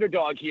go with the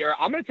underdog here.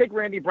 I'm going to take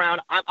Randy Brown.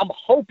 I'm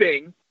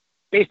hoping,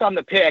 based on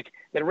the pick,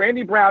 that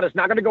Randy Brown is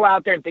not going to go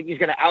out there and think he's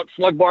going to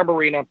outslug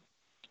Barberena.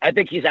 I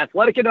think he's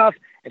athletic enough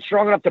and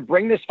strong enough to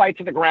bring this fight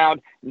to the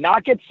ground,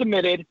 not get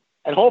submitted,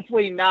 and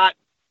hopefully not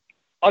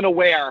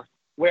unaware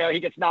where he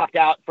gets knocked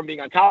out from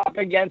being on top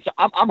again. So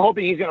I'm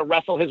hoping he's going to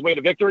wrestle his way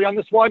to victory on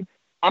this one.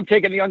 I'm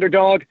taking the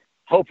underdog.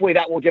 Hopefully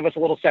that will give us a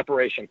little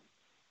separation.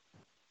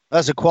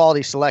 That's a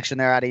quality selection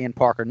there out of Ian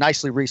Parker.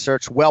 Nicely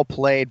researched, well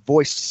played,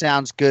 voice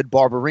sounds good.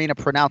 Barberena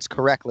pronounced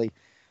correctly.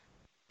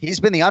 He's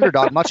been the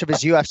underdog much of his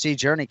UFC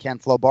journey, Ken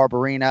Flo.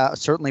 Barberena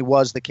certainly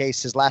was the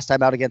case his last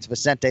time out against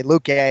Vicente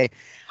Luque.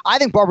 I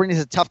think Barberena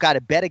is a tough guy to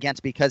bet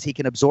against because he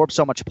can absorb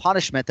so much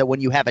punishment that when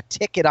you have a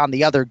ticket on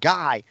the other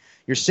guy,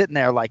 you're sitting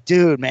there like,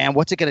 dude, man,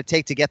 what's it going to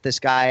take to get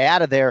this guy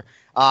out of there?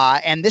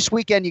 And this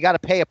weekend, you got to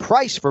pay a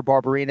price for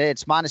Barberena.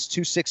 It's minus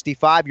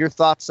 265. Your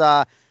thoughts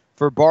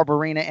for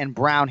Barberena and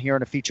Brown here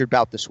in a featured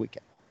bout this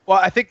weekend? Well,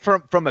 I think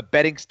from a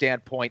betting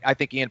standpoint, I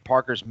think Ian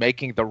Parker's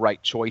making the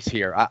right choice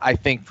here. I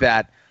think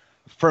that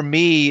for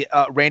me,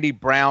 Randy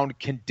Brown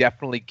can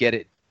definitely get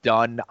it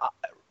done.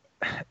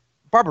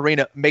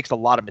 Barberena makes a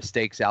lot of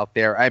mistakes out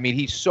there. I mean,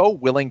 he's so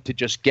willing to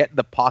just get in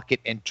the pocket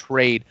and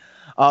trade.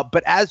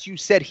 But as you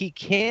said, he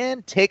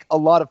can take a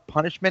lot of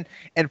punishment.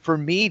 And for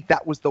me,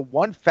 that was the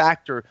one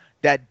factor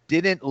that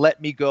didn't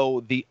let me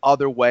go the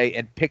other way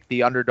and pick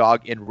the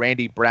underdog in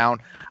Randy Brown.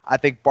 I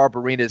think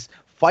Barberena's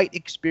fight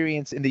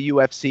experience in the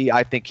UFC,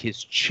 I think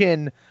his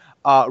chin,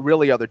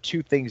 really are the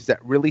 2 things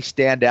that really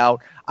stand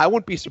out. I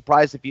wouldn't be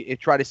surprised if you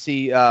try to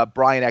see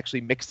Brian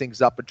actually mix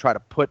things up and try to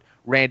put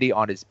Randy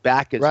on his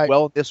back as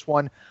well in this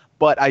one.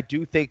 But I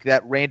do think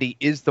that Randy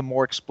is the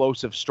more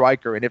explosive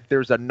striker. And if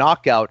there's a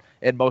knockout,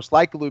 it most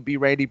likely would be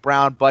Randy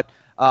Brown. But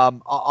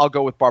I'll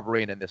go with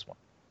Barberena in this one.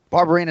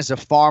 Barberena is a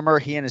farmer.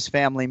 He and his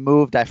family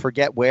moved. I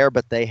forget where,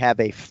 but they have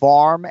a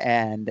farm.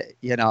 And,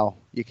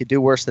 you could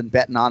do worse than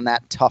betting on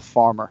that tough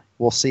farmer.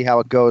 We'll see how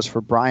it goes for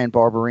Brian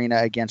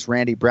Barberena against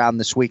Randy Brown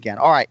this weekend.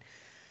 All right.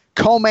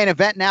 Co-main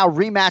event now.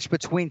 Rematch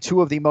between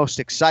 2 of the most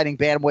exciting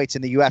bantamweights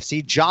in the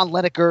UFC. John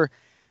Lineker,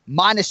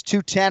 minus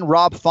 210.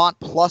 Rob Font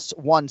plus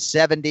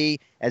 170.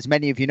 As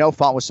many of you know,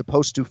 Font was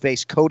supposed to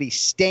face Cody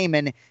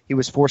Stamen. He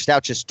was forced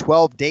out just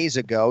 12 days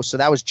ago, so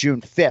that was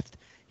June 5th.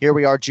 Here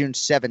we are, June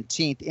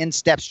 17th. In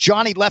steps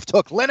Johnny Left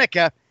Hook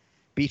Lineker.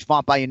 Beat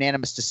Font by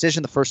unanimous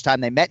decision the first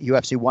time they met,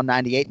 UFC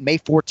 198, May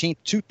 14th,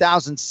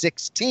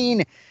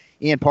 2016.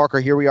 Ian Parker,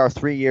 here we are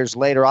 3 years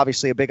later.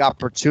 Obviously a big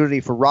opportunity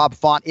for Rob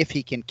Font if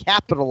he can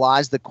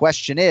capitalize. The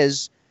question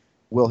is,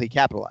 will he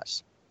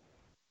capitalize?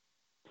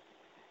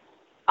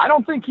 I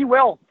don't think he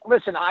will.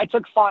 Listen, I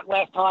took Font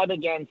last time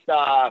against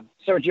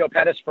Sergio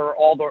Pettis for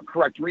all the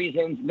correct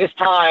reasons. This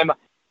time,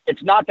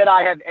 it's not that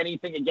I have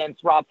anything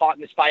against Rob Font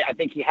in this fight. I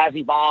think he has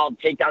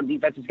evolved. Takedown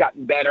defense has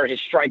gotten better,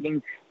 his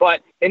striking.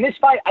 But in this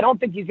fight, I don't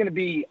think he's going to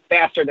be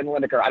faster than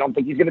Lineker. I don't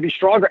think he's going to be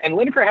stronger. And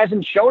Lineker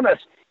hasn't shown us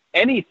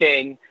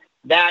anything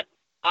that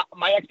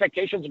my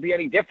expectations would be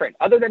any different,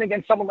 other than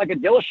against someone like a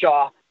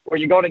Dillashaw, where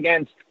you're going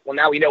against, well,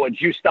 now we know, a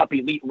juiced-up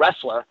elite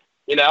wrestler,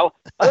 you know?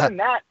 Other than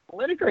that,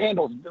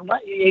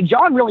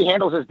 John really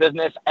handles his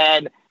business.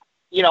 And,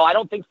 you know, I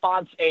don't think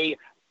Font's a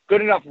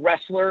good enough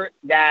wrestler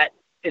that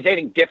is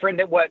anything different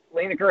than what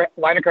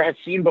Lineker has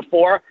seen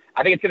before.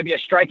 I think it's going to be a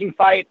striking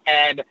fight,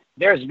 and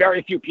there's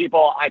very few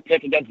people I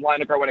pick against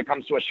Lineker when it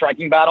comes to a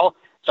striking battle.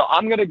 So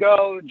I'm going to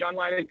go John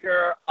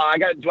Lineker.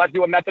 Do I have to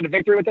do a method of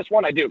victory with this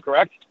one? I do,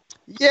 correct?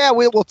 Yeah,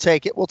 we'll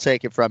take it. We'll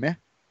take it from you.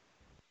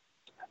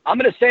 I'm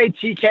going to say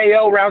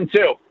TKO round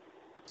 2.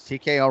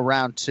 TKO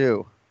round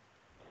 2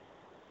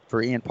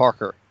 for Ian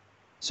Parker.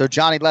 So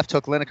Johnny Left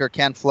Hook Lineker,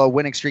 Ken Flo,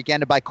 winning streak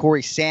ended by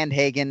Corey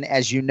Sandhagen,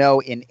 as you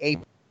know, in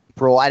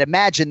April. I'd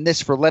imagine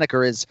this for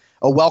Lineker is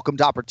a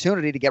welcomed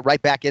opportunity to get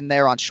right back in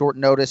there on short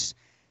notice.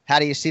 How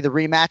do you see the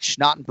rematch?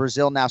 Not in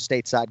Brazil, now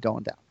stateside,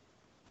 going down.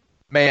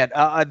 Man,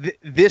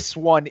 this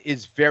one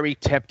is very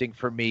tempting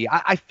for me.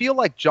 I feel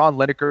like John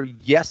Lineker,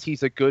 yes,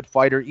 he's a good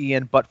fighter,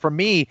 Ian, but for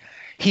me,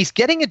 he's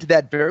getting into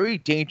that very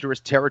dangerous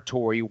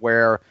territory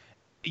where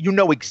you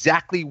know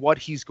exactly what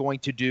he's going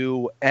to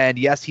do. And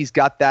yes, he's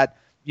got that,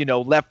 you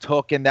know, left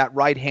hook and that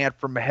right hand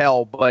from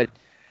hell, but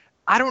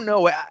I don't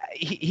know.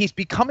 He's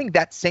becoming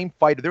that same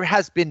fighter. There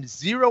has been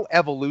zero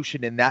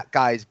evolution in that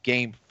guy's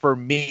game for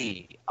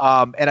me.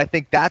 And I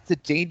think that's a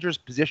dangerous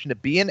position to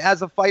be in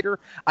as a fighter.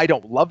 I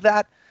don't love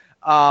that.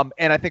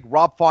 And I think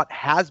Rob Font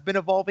has been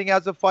evolving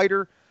as a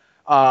fighter.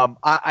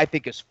 I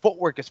think his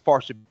footwork is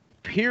far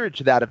superior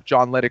to that of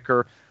John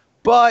Lineker.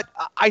 But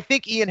I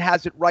think Ian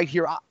has it right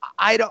here.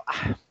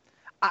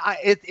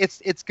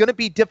 It's going to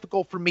be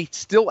difficult for me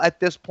still at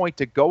this point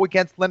to go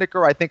against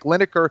Lineker. I think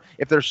Lineker,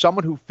 if there's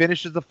someone who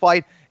finishes the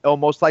fight, it'll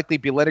most likely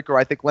be Lineker.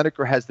 I think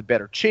Lineker has the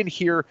better chin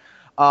here.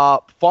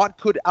 Font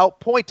could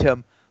outpoint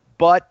him,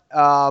 but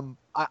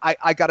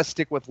I got to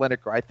stick with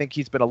Lineker. I think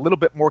he's been a little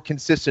bit more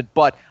consistent,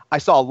 but I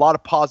saw a lot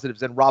of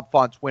positives in Rob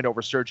Font's win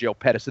over Sergio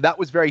Pettis. So that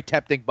was very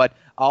tempting, but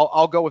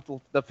I'll go with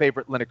the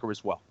favorite Lineker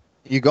as well.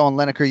 You going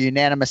Lineker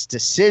unanimous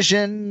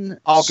decision?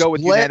 I'll go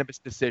with unanimous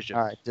decision.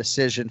 All right,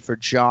 decision for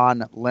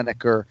John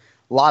Lineker.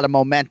 A lot of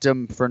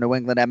momentum for New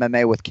England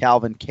MMA with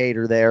Calvin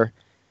Kattar there.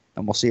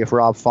 And we'll see if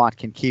Rob Font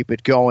can keep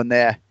it going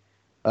there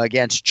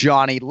against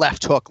Johnny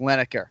Left Hook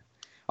Lineker.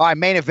 All right,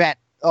 main event.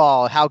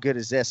 Oh, how good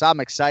is this? I'm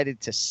excited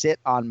to sit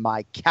on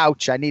my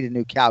couch. I need a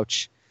new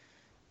couch.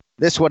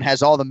 This one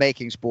has all the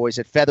makings, boys.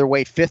 At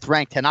featherweight,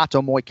 5th-ranked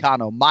Renato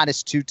Moicano,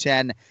 minus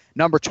 210.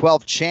 Number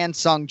 12, Chan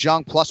Sung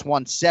Jung, plus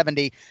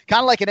 170.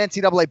 Kind of like an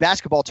NCAA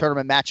basketball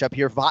tournament matchup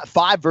here,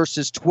 5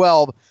 versus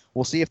 12.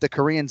 We'll see if the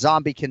Korean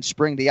Zombie can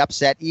spring the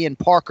upset. Ian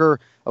Parker,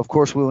 of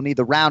course, we will need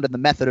the round and the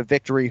method of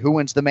victory. Who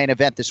wins the main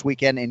event this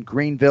weekend in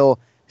Greenville,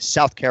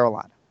 South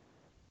Carolina?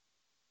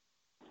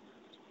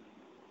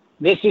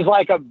 This is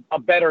like a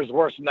bettor's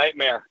worst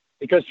nightmare,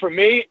 because for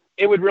me,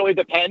 it would really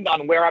depend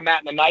on where I'm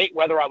at in the night,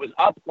 whether I was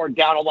up or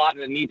down a lot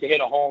and the need to hit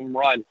a home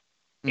run.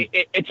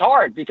 It's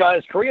hard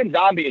because Korean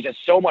Zombie is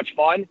just so much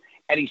fun,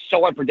 and he's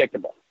so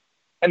unpredictable.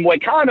 And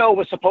Moicano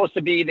was supposed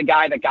to be the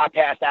guy that got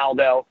past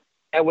Aldo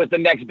and was the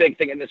next big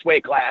thing in this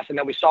weight class, and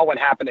then we saw what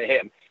happened to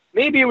him.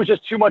 Maybe it was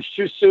just too much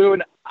too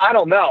soon. I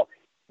don't know.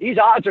 These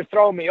odds are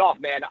throwing me off,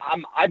 man.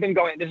 I've been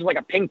going – this is like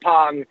a ping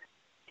pong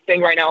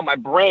thing right now in my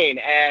brain,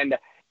 and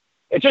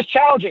it's just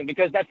challenging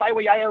because that fight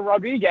with Yair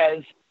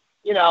Rodriguez,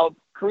 you know,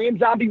 Korean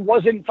Zombie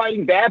wasn't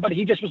fighting bad, but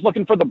he just was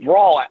looking for the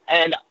brawl.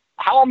 And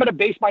how I'm going to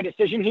base my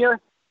decision here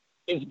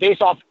is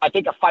based off, I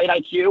think, a fight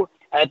IQ.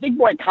 And I think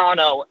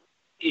Moicano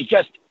is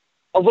just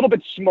a little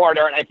bit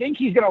smarter, and I think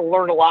he's going to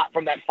learn a lot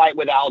from that fight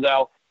with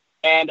Aldo.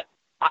 And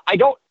I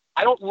don't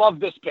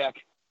love this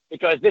pick,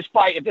 because this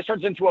fight, if this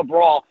turns into a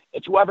brawl,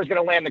 it's whoever's going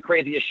to land the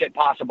craziest shit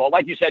possible.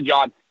 Like you said,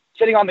 John,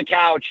 sitting on the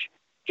couch,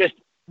 just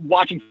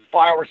watching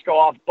fireworks go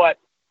off. But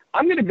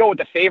I'm going to go with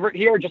the favorite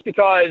here just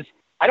because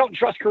I don't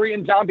trust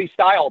Korean Zombie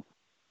style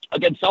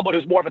against someone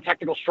who's more of a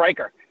technical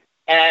striker.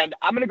 And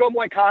I'm going to go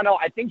Moicano.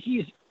 I think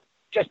he's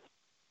just,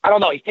 I don't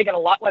know, he's taken a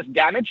lot less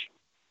damage.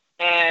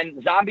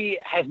 And Zombie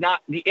has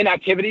not the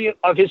inactivity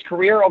of his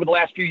career over the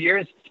last few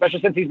years,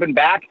 especially since he's been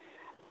back.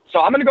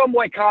 So I'm going to go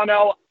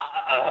Moicano.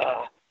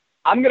 I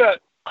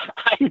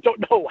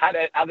don't know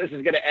how this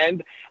is going to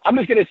end. I'm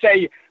just going to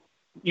say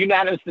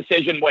unanimous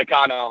decision,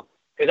 Moicano.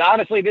 Because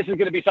honestly, this is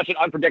going to be such an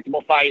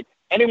unpredictable fight.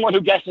 Anyone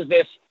who guesses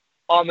this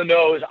on the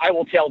nose, I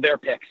will tail their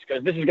picks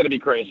because this is going to be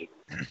crazy.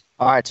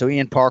 All right, so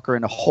Ian Parker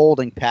in a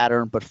holding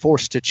pattern, but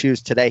forced to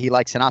choose today. He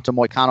likes Renato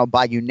Moicano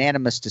by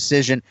unanimous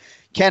decision.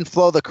 Ken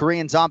Flo, the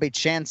Korean Zombie,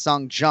 Chan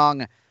Sung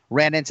Jung,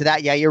 ran into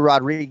that Yair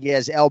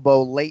Rodriguez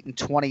elbow late in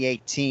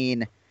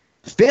 2018.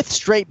 Fifth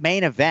straight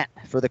main event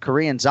for the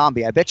Korean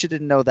Zombie. I bet you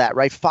didn't know that,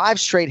 right? 5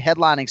 straight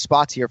headlining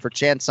spots here for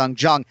Chan Sung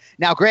Jung.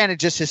 Now, granted,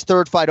 just his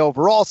 3rd fight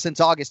overall since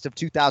August of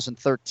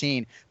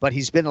 2013, but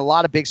he's been in a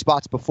lot of big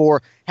spots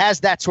before. Has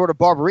that sort of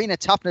Barberina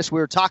toughness we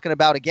were talking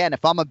about. Again,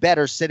 if I'm a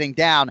bettor sitting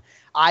down,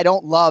 I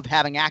don't love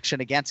having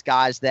action against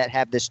guys that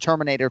have this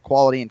Terminator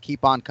quality and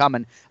keep on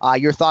coming.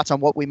 Your thoughts on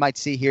what we might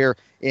see here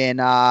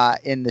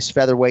in this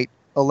featherweight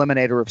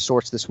eliminator of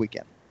sorts this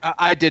weekend?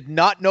 I did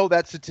not know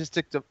that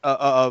statistic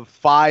of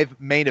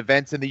 5 main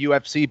events in the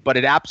UFC, but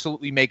it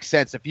absolutely makes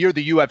sense. If you're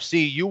the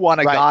UFC, you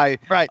want a guy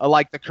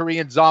like the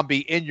Korean Zombie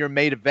in your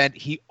main event.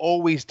 He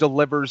always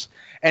delivers,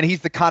 and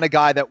he's the kind of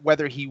guy that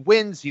whether he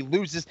wins, he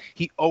loses,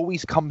 he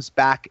always comes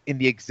back in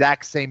the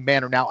exact same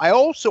manner. Now, I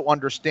also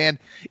understand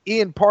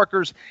Ian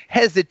Parker's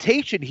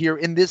hesitation here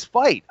in this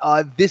fight.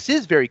 This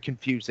is very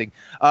confusing.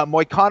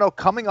 Moicano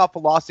coming off a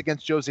loss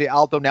against Jose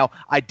Aldo. Now,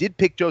 I did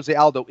pick Jose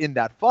Aldo in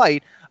that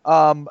fight.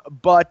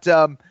 But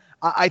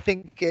I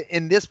think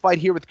in this fight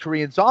here with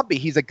Korean Zombie,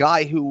 he's a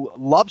guy who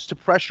loves to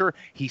pressure.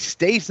 He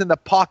stays in the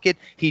pocket.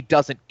 He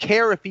doesn't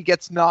care if he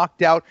gets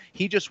knocked out.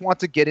 He just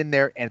wants to get in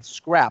there and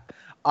scrap.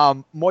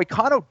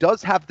 Moicano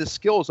does have the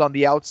skills on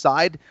the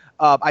outside,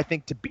 I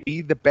think, to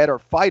be the better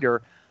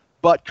fighter.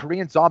 But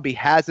Korean Zombie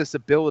has this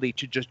ability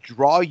to just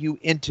draw you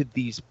into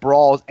these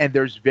brawls, and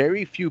there's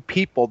very few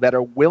people that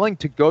are willing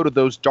to go to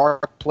those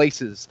dark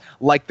places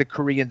like the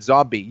Korean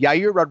Zombie.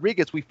 Yair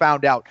Rodriguez, we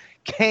found out,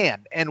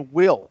 can and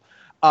will,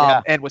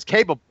 and was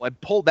capable and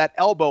pulled that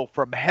elbow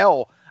from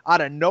hell out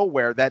of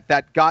nowhere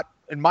that got,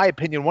 in my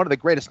opinion, one of the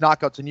greatest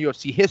knockouts in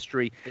UFC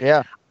history.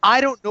 Yeah.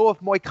 I don't know if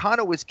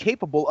Moicano is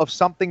capable of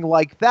something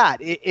like that.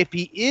 If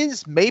he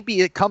is,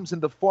 maybe it comes in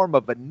the form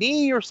of a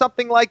knee or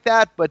something like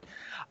that, but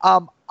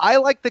I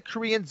like the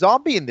Korean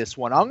Zombie in this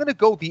one. I'm going to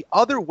go the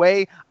other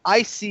way.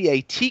 I see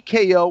a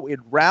TKO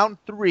in round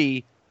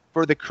 3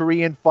 for the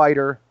Korean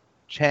fighter,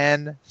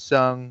 Chan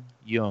Sung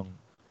Jung.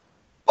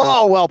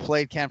 Oh, well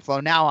played, Ken Flo.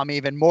 Now I'm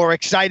even more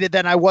excited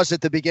than I was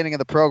at the beginning of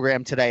the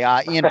program today.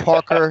 Ian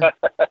Parker,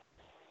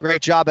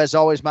 great job as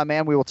always, my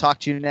man. We will talk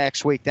to you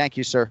next week. Thank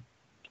you, sir.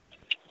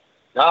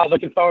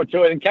 Looking forward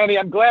to it. And Kenny,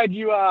 I'm glad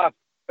you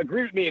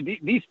agree with me.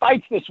 These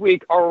fights this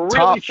week are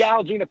really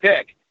challenging to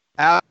pick.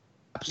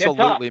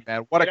 Absolutely,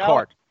 man. What a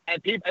card.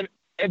 And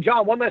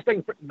John, one last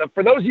thing.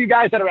 For those of you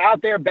guys that are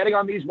out there betting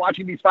on these,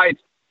 watching these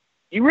fights,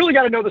 you really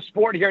got to know the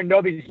sport here and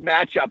know these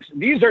matchups.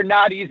 These are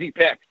not easy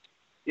picks.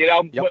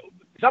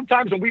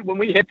 Sometimes when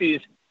we hit these,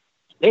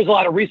 there's a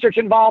lot of research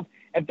involved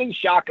and things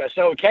shock us.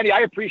 So, Kenny, I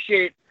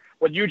appreciate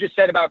what you just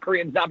said about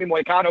Korean Zombie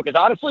Moicano because,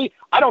 honestly,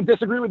 I don't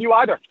disagree with you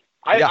either.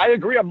 I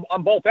agree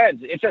on both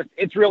ends.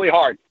 It's really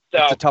hard.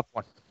 So it's a tough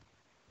one.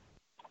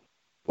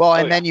 Well,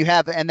 and then you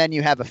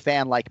have a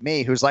fan like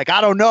me who's like,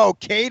 I don't know,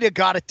 Kada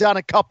got it done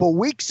a couple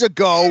weeks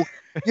ago.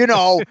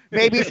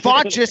 Maybe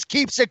Font just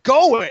keeps it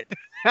going.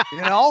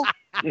 The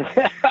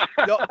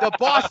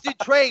Boston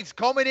trains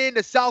coming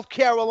into South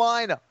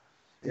Carolina.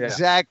 Yeah.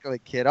 Exactly,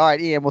 kid. All right,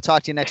 Ian, we'll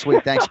talk to you next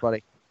week. Thanks,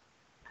 buddy.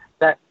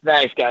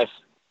 Thanks, guys.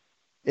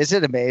 Is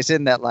it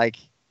amazing that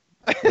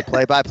the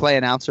play-by-play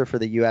announcer for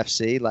the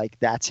UFC,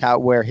 that's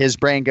where his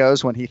brain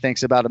goes when he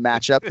thinks about a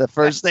matchup? The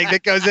first thing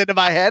that goes into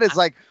my head is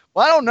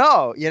well, I don't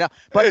know,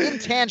 But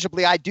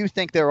intangibly, I do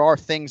think there are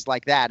things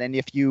like that. And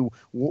if you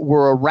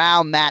were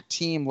around that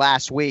team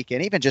last week,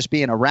 and even just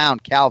being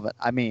around Calvin,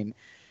 I mean,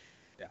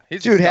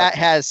 dude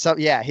has some.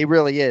 Yeah, he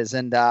really is.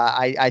 And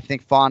I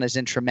think Font is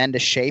in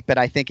tremendous shape. And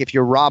I think if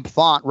you're Rob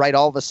Font, right,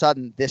 all of a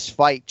sudden this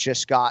fight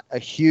just got a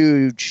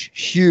huge,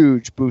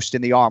 huge boost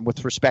in the arm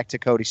with respect to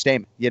Cody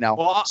Stamann.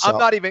 Well, so.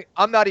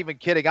 I'm not even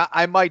kidding.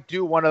 I might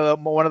do one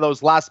of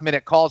those last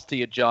minute calls to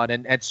you, John,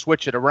 and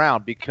switch it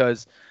around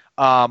because.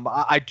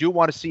 I do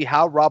want to see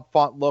how Rob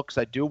Font looks.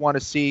 I do want to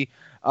see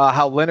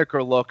how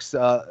Lineker looks.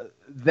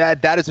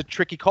 That is a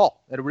tricky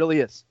call. It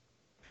really is.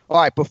 All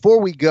right, before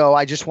we go,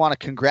 I just want to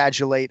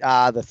congratulate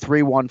the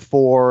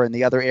 314 and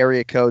the other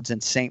area codes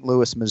in St.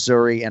 Louis,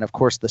 Missouri, and, of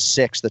course, the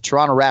 6. The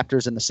Toronto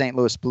Raptors and the St.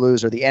 Louis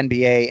Blues are the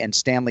NBA and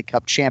Stanley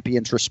Cup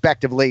champions,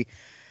 respectively.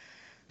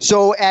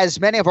 So,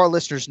 as many of our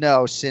listeners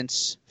know,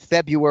 since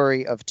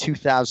February of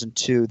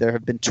 2002, there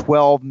have been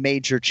 12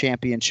 major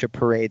championship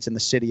parades in the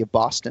city of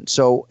Boston.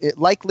 So,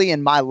 likely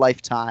in my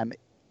lifetime,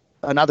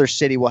 another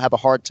city will have a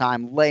hard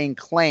time laying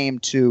claim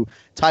to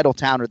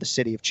Titletown or the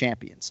City of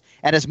Champions.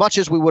 And as much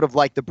as we would have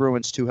liked the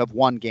Bruins to have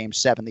won Game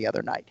 7 the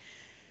other night,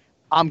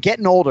 I'm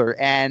getting older,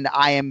 and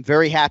I am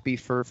very happy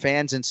for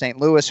fans in St.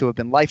 Louis who have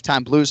been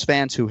lifetime Blues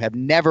fans who have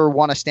never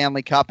won a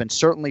Stanley Cup, and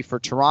certainly for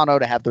Toronto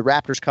to have the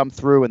Raptors come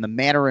through in the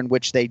manner in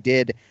which they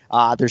did.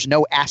 There's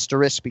no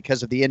asterisk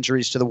because of the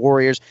injuries to the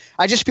Warriors.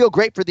 I just feel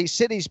great for these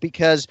cities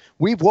because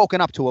we've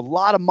woken up to a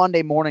lot of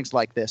Monday mornings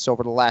like this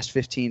over the last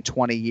 15,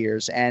 20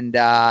 years, and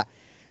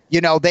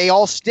they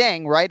all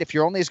sting, right? If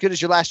you're only as good as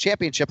your last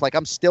championship, like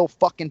I'm still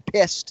fucking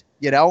pissed,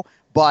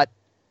 but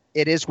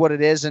it is what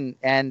it is, and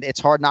it's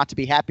hard not to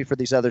be happy for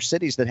these other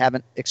cities that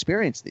haven't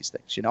experienced these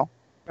things,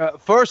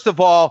 First of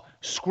all,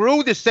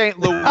 screw the St.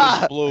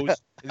 Louis Blues.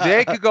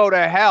 They could go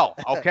to hell,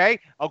 okay?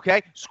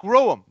 Okay?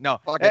 Screw them. No.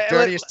 Fucking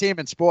dirtiest team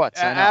in sports.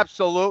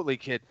 Absolutely,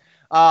 kid.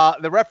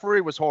 The referee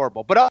was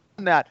horrible. But other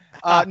than that,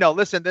 no,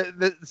 listen,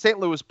 the St.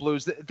 Louis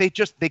Blues, they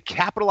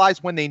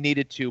capitalized when they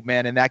needed to,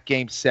 man, in that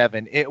Game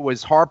 7. It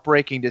was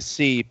heartbreaking to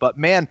see. But,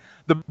 man,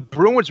 the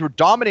Bruins were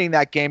dominating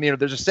that game.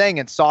 There's a saying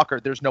in soccer,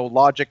 there's no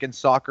logic in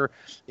soccer.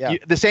 Yeah.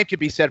 The same could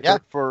be said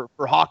for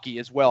hockey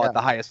as well at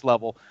the highest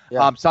level.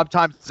 Yeah.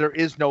 Sometimes there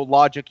is no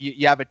logic.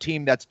 You have a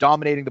team that's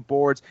dominating the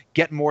boards,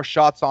 getting more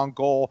shots on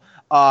goal.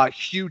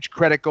 Huge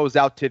credit goes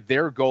out to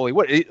their goalie.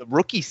 What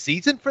rookie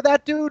season for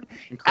that dude?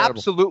 Incredible.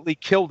 Absolutely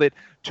killed it.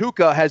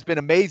 Tuukka has been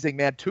amazing,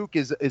 man.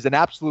 Tuukka is an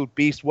absolute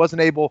beast.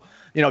 Wasn't able,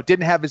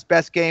 didn't have his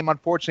best game,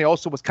 unfortunately.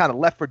 Also was kind of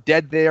left for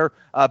dead there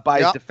by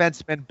his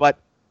defenseman. But,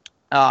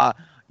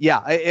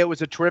 it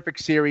was a terrific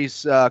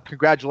series.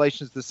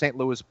 Congratulations to the St.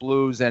 Louis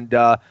Blues and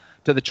to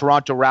the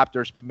Toronto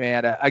Raptors,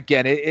 man.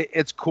 Again,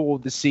 it's cool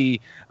to see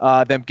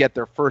them get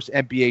their first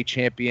NBA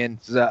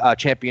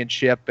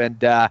championship. And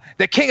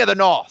the King of the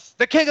North.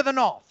 The King of the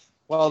North.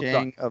 Well King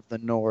done. of the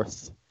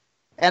North.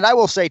 And I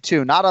will say,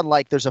 too, not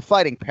unlike there's a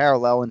fighting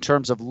parallel in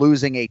terms of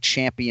losing a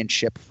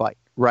championship fight,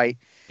 right?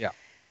 Yeah.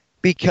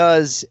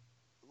 Because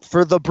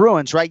for the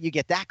Bruins, right, you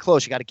get that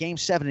close. You got a Game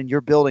 7 in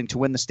your building to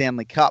win the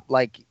Stanley Cup.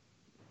 Like,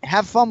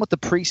 have fun with the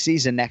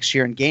preseason next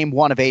year in Game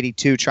 1 of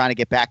 82 trying to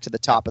get back to the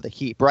top of the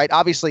heap, right?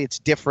 Obviously, it's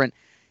different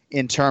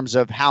in terms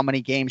of how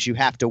many games you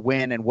have to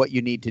win and what you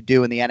need to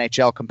do in the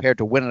NHL compared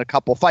to winning a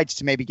couple fights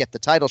to maybe get the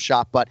title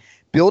shot. But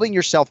building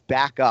yourself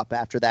back up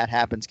after that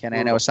happens, Ken,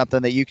 I know is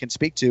something that you can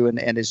speak to and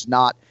is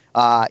not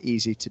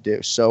easy to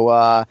do.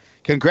 So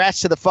congrats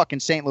to the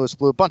fucking St. Louis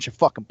Blue. Bunch of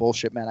fucking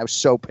bullshit, man. I was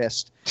so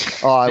pissed.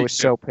 Oh, I was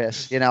so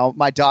pissed.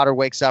 My daughter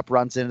wakes up,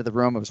 runs into the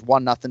room. It was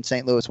 1-0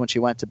 St. Louis when she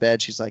went to bed.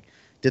 She's like,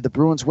 did the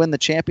Bruins win the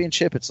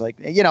championship? It's like,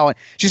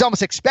 she's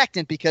almost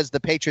expectant because the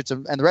Patriots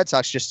and the Red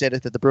Sox just did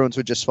it that the Bruins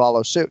would just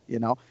follow suit,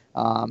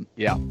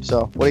 Yeah.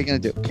 So what are you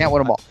going to do? Can't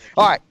win them all.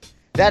 All right.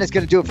 That is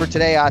going to do it for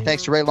today.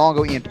 Thanks to Ray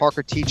Longo, Ian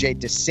Parker, TJ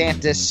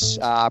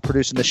DeSantis,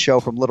 producing the show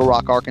from Little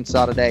Rock,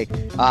 Arkansas today.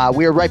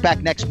 We are right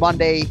back next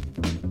Monday,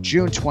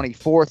 June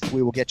 24th.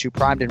 We will get you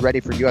primed and ready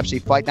for UFC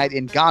Fight Night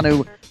in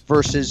Ngannou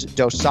versus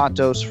Dos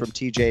Santos from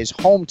TJ's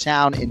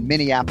hometown in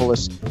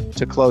Minneapolis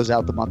to close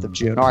out the month of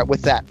June. All right,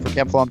 with that, for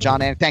Ken Flo, I'm John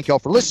Anik. Thank you all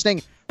for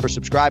listening, for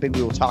subscribing.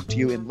 We will talk to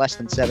you in less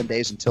than 7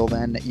 days. Until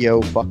then,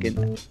 yo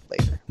fucking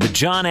later. The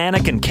John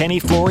Anik and Kenny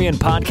Florian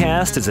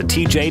podcast is a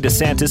TJ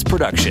DeSantis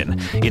production.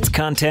 Its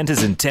content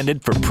is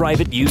intended for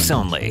private use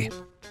only.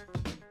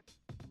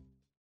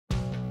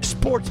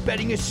 Sports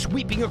betting is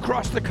sweeping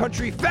across the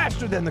country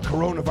faster than the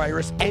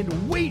coronavirus,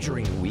 and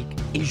Wagering Week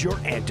is your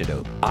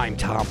antidote. I'm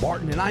Tom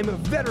Barton, and I'm a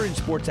veteran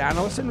sports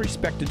analyst and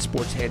respected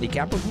sports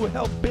handicapper who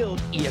helped build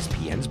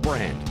ESPN's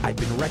brand. I've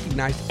been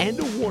recognized and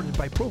awarded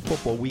by Pro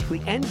Football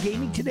Weekly and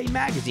Gaming Today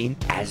magazine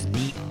as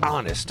the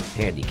honest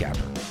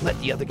handicapper. Let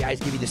the other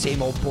guys give you the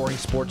same old boring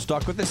sports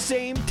talk with the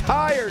same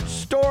tired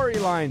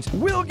storylines.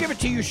 We'll give it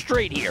to you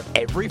straight here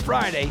every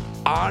Friday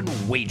on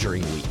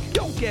Wagering Week.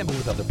 Don't gamble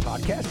with other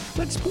podcasts.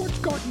 Let Sports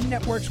Garden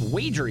Network's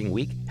Wagering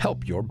Week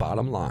help your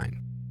bottom line.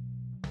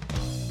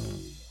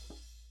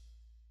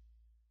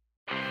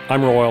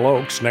 I'm Royal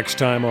Oakes. Next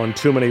time on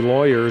Too Many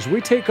Lawyers, we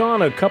take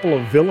on a couple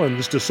of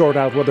villains to sort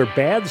out whether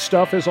bad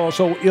stuff is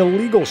also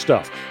illegal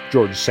stuff.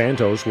 George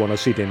Santos won a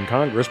seat in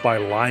Congress by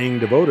lying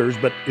to voters,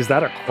 but is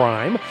that a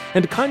crime?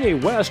 And Kanye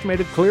West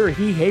made it clear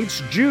he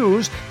hates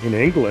Jews. In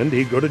England,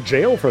 he'd go to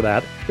jail for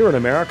that. Here in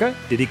America,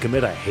 did he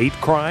commit a hate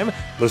crime?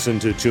 Listen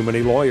to Too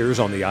Many Lawyers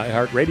on the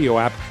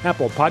iHeartRadio app,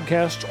 Apple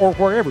Podcasts, or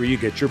wherever you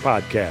get your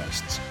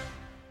podcasts.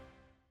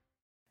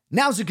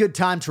 Now's a good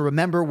time to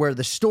remember where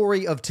the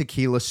story of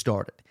tequila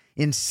started.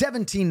 In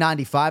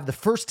 1795, the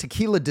first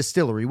tequila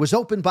distillery was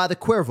opened by the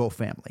Cuervo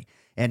family,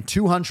 and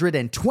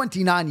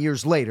 229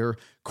 years later,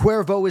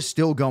 Cuervo is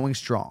still going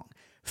strong.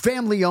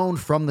 Family-owned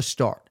from the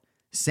start.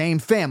 Same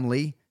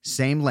family,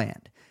 same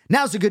land.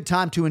 Now's a good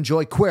time to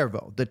enjoy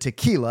Cuervo, the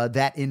tequila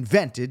that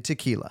invented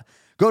tequila.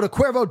 Go to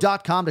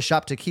Cuervo.com to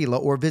shop tequila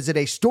or visit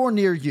a store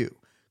near you.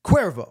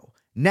 Cuervo,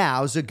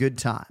 now's a good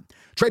time.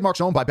 Trademarks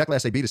owned by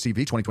Beckless AB to CV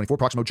 2024,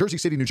 Proximo, Jersey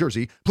City, New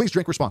Jersey. Please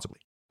drink responsibly.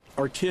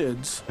 Our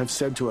kids have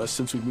said to us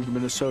since we moved to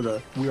Minnesota,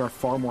 we are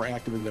far more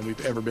active than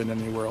we've ever been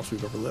anywhere else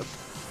we've ever lived.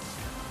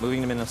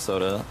 Moving to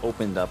Minnesota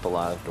opened up a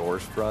lot of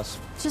doors for us.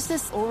 Just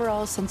this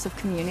overall sense of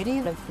community,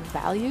 of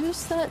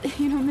values that,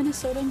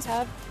 Minnesotans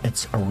have.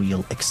 It's a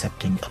real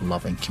accepting,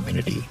 loving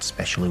community,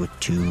 especially with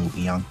 2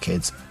 young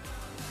kids.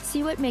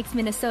 See what makes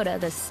Minnesota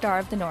the star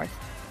of the North.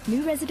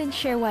 New residents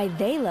share why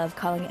they love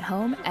calling it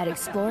home at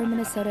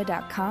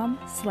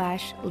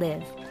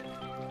exploreminnesota.com/live.